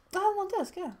disc? I had it on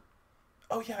disc, yeah.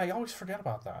 Oh yeah, I always forget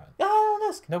about that. Yeah, I had it on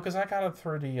disc. No, because I got it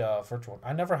through the virtual.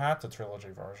 I never had the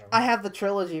trilogy version. I have the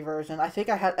trilogy version. I think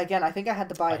I had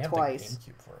to buy it twice. The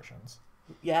GameCube versions.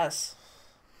 Yes.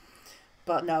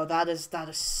 But no, that is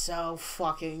so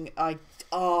fucking that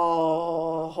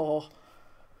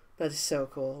is so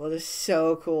cool. That is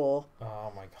so cool.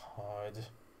 Oh my god.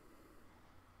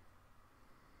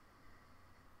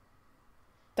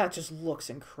 That just looks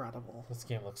incredible. This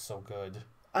game looks so good.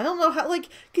 I don't know how, like,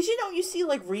 because, you know, you see,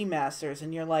 like, remasters,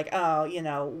 and you're like, oh, you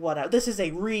know, whatever. This is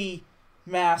a remaster.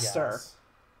 Yes.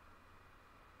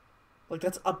 Like,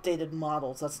 that's updated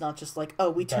models. That's not just like, oh,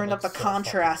 we turned up the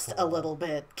contrast a little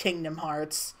bit, Kingdom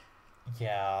Hearts.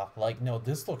 Yeah, like, no,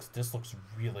 this looks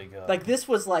really good. Like, this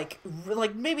was, like,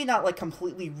 maybe not, like,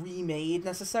 completely remade,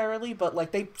 necessarily, but,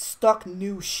 like, they stuck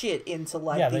new shit into,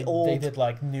 like, the old... they did,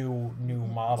 like, new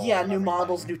models. Yeah, new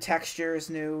models, new textures,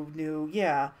 new,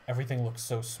 yeah. Everything looks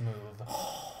so smooth.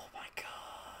 Oh, my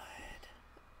God.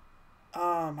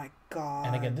 Oh, my God.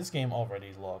 And again, this game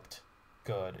already looked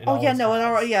good.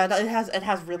 It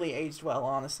has really aged well,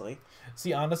 honestly.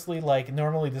 See, honestly, like,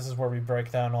 normally this is where we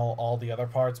break down all the other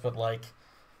parts, but, like,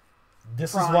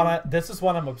 this is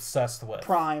what I'm obsessed with.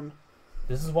 Prime.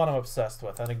 This is what I'm obsessed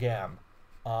with. And again,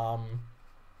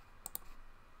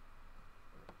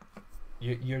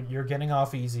 you're getting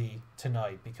off easy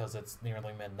tonight because it's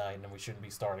nearly midnight and we shouldn't be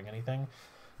starting anything.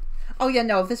 Oh yeah,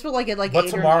 no. If this were like at like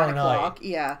 8 or 9 o'clock,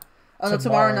 yeah. Oh no,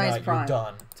 tomorrow night's Prime. You're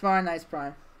done. Tomorrow night's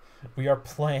Prime. We are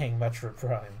playing Metroid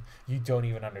Prime. You don't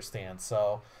even understand.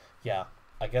 So, yeah,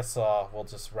 I guess we'll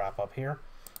just wrap up here.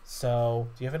 So,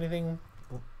 do you have anything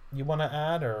you want to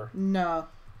add, or no?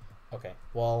 Okay.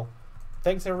 Well,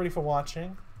 thanks everybody for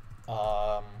watching.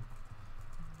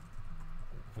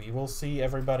 We will see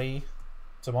everybody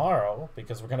tomorrow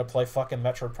because we're gonna play fucking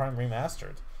Metroid Prime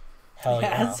Remastered. Hell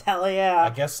yeah! Hell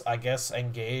yeah! I guess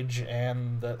Engage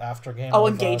and the after game. Oh,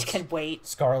 Engage can wait.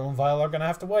 Scarlet and Violet are gonna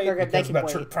have to wait because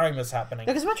Metroid Prime is happening.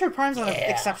 Because Metroid Prime's not an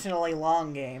exceptionally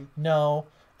long game. No,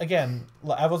 again,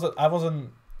 I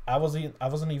wasn't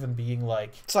even being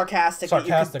like sarcastic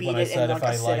when I said if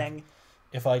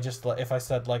I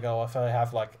said like, oh,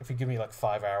 if you give me like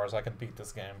 5 hours I can beat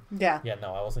this game. Yeah. Yeah,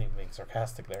 no, I wasn't even being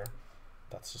sarcastic there.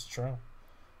 That's just true.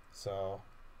 So,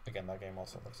 again, that game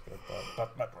also looks good,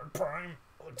 but Metroid Prime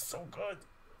looks so good.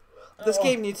 This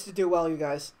game needs to do well, you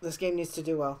guys. This game needs to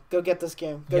do well. Go get this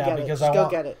game. Go get it. Go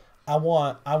get it. I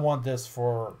want this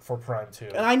for Prime 2.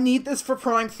 And I need this for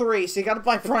Prime 3, so you gotta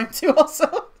buy Prime 2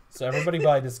 also. So everybody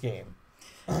buy this game.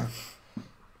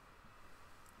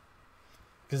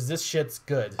 Because this shit's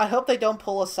good. I hope they don't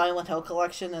pull a Silent Hill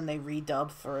collection and they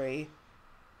redub 3.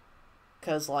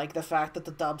 Because, like, the fact that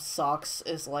the dub sucks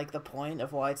is, like, the point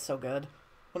of why it's so good.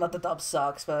 Well, not the dub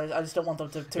sucks, but I just don't want them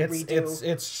to redo.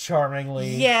 It's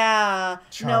charmingly... Yeah.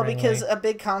 No, because a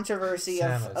big controversy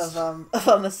of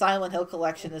the Silent Hill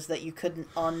collection is that you couldn't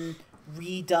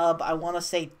redub, I want to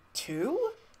say,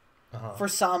 2? For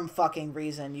some fucking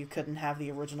reason, you couldn't have the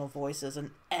original voices,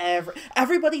 and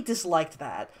everybody disliked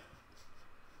that.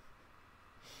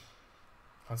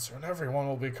 soon everyone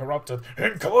will be corrupted,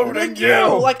 including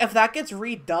you! Like, if that gets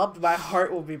redubbed, my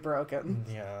heart will be broken.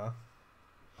 Yeah.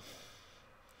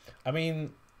 I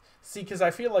mean, see, because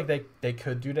I feel like they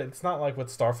could do that. It's not like with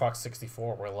Star Fox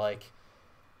 64, where, like,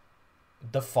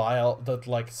 the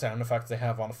sound effects they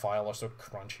have on file are so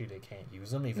crunchy they can't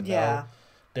use them, even though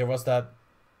there was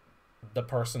the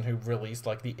person who released,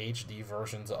 like, the HD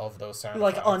versions of those sound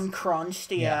effects. Like,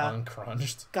 uncrunched, yeah.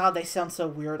 Uncrunched. God, they sound so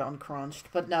weird uncrunched.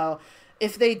 But no,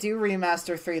 if they do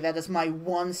remaster 3, that is my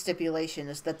one stipulation,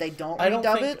 is that they don't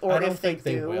redub it, or if they do...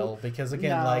 they will, because,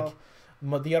 again, like,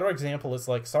 the other example is,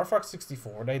 like, Star Fox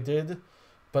 64 they did,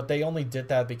 but they only did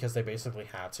that because they basically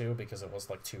had to, because it was,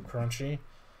 like, too crunchy.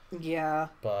 Yeah.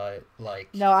 But,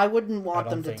 like... No, I wouldn't want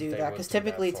them to do that, because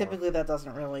typically that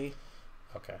doesn't really...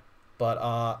 Okay.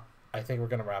 But, I think we're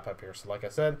going to wrap up here. So, like I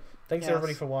said, thanks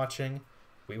everybody for watching.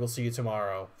 We will see you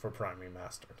tomorrow for Prime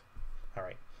Remastered.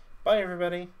 Alright. Bye,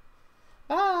 everybody.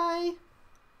 Bye!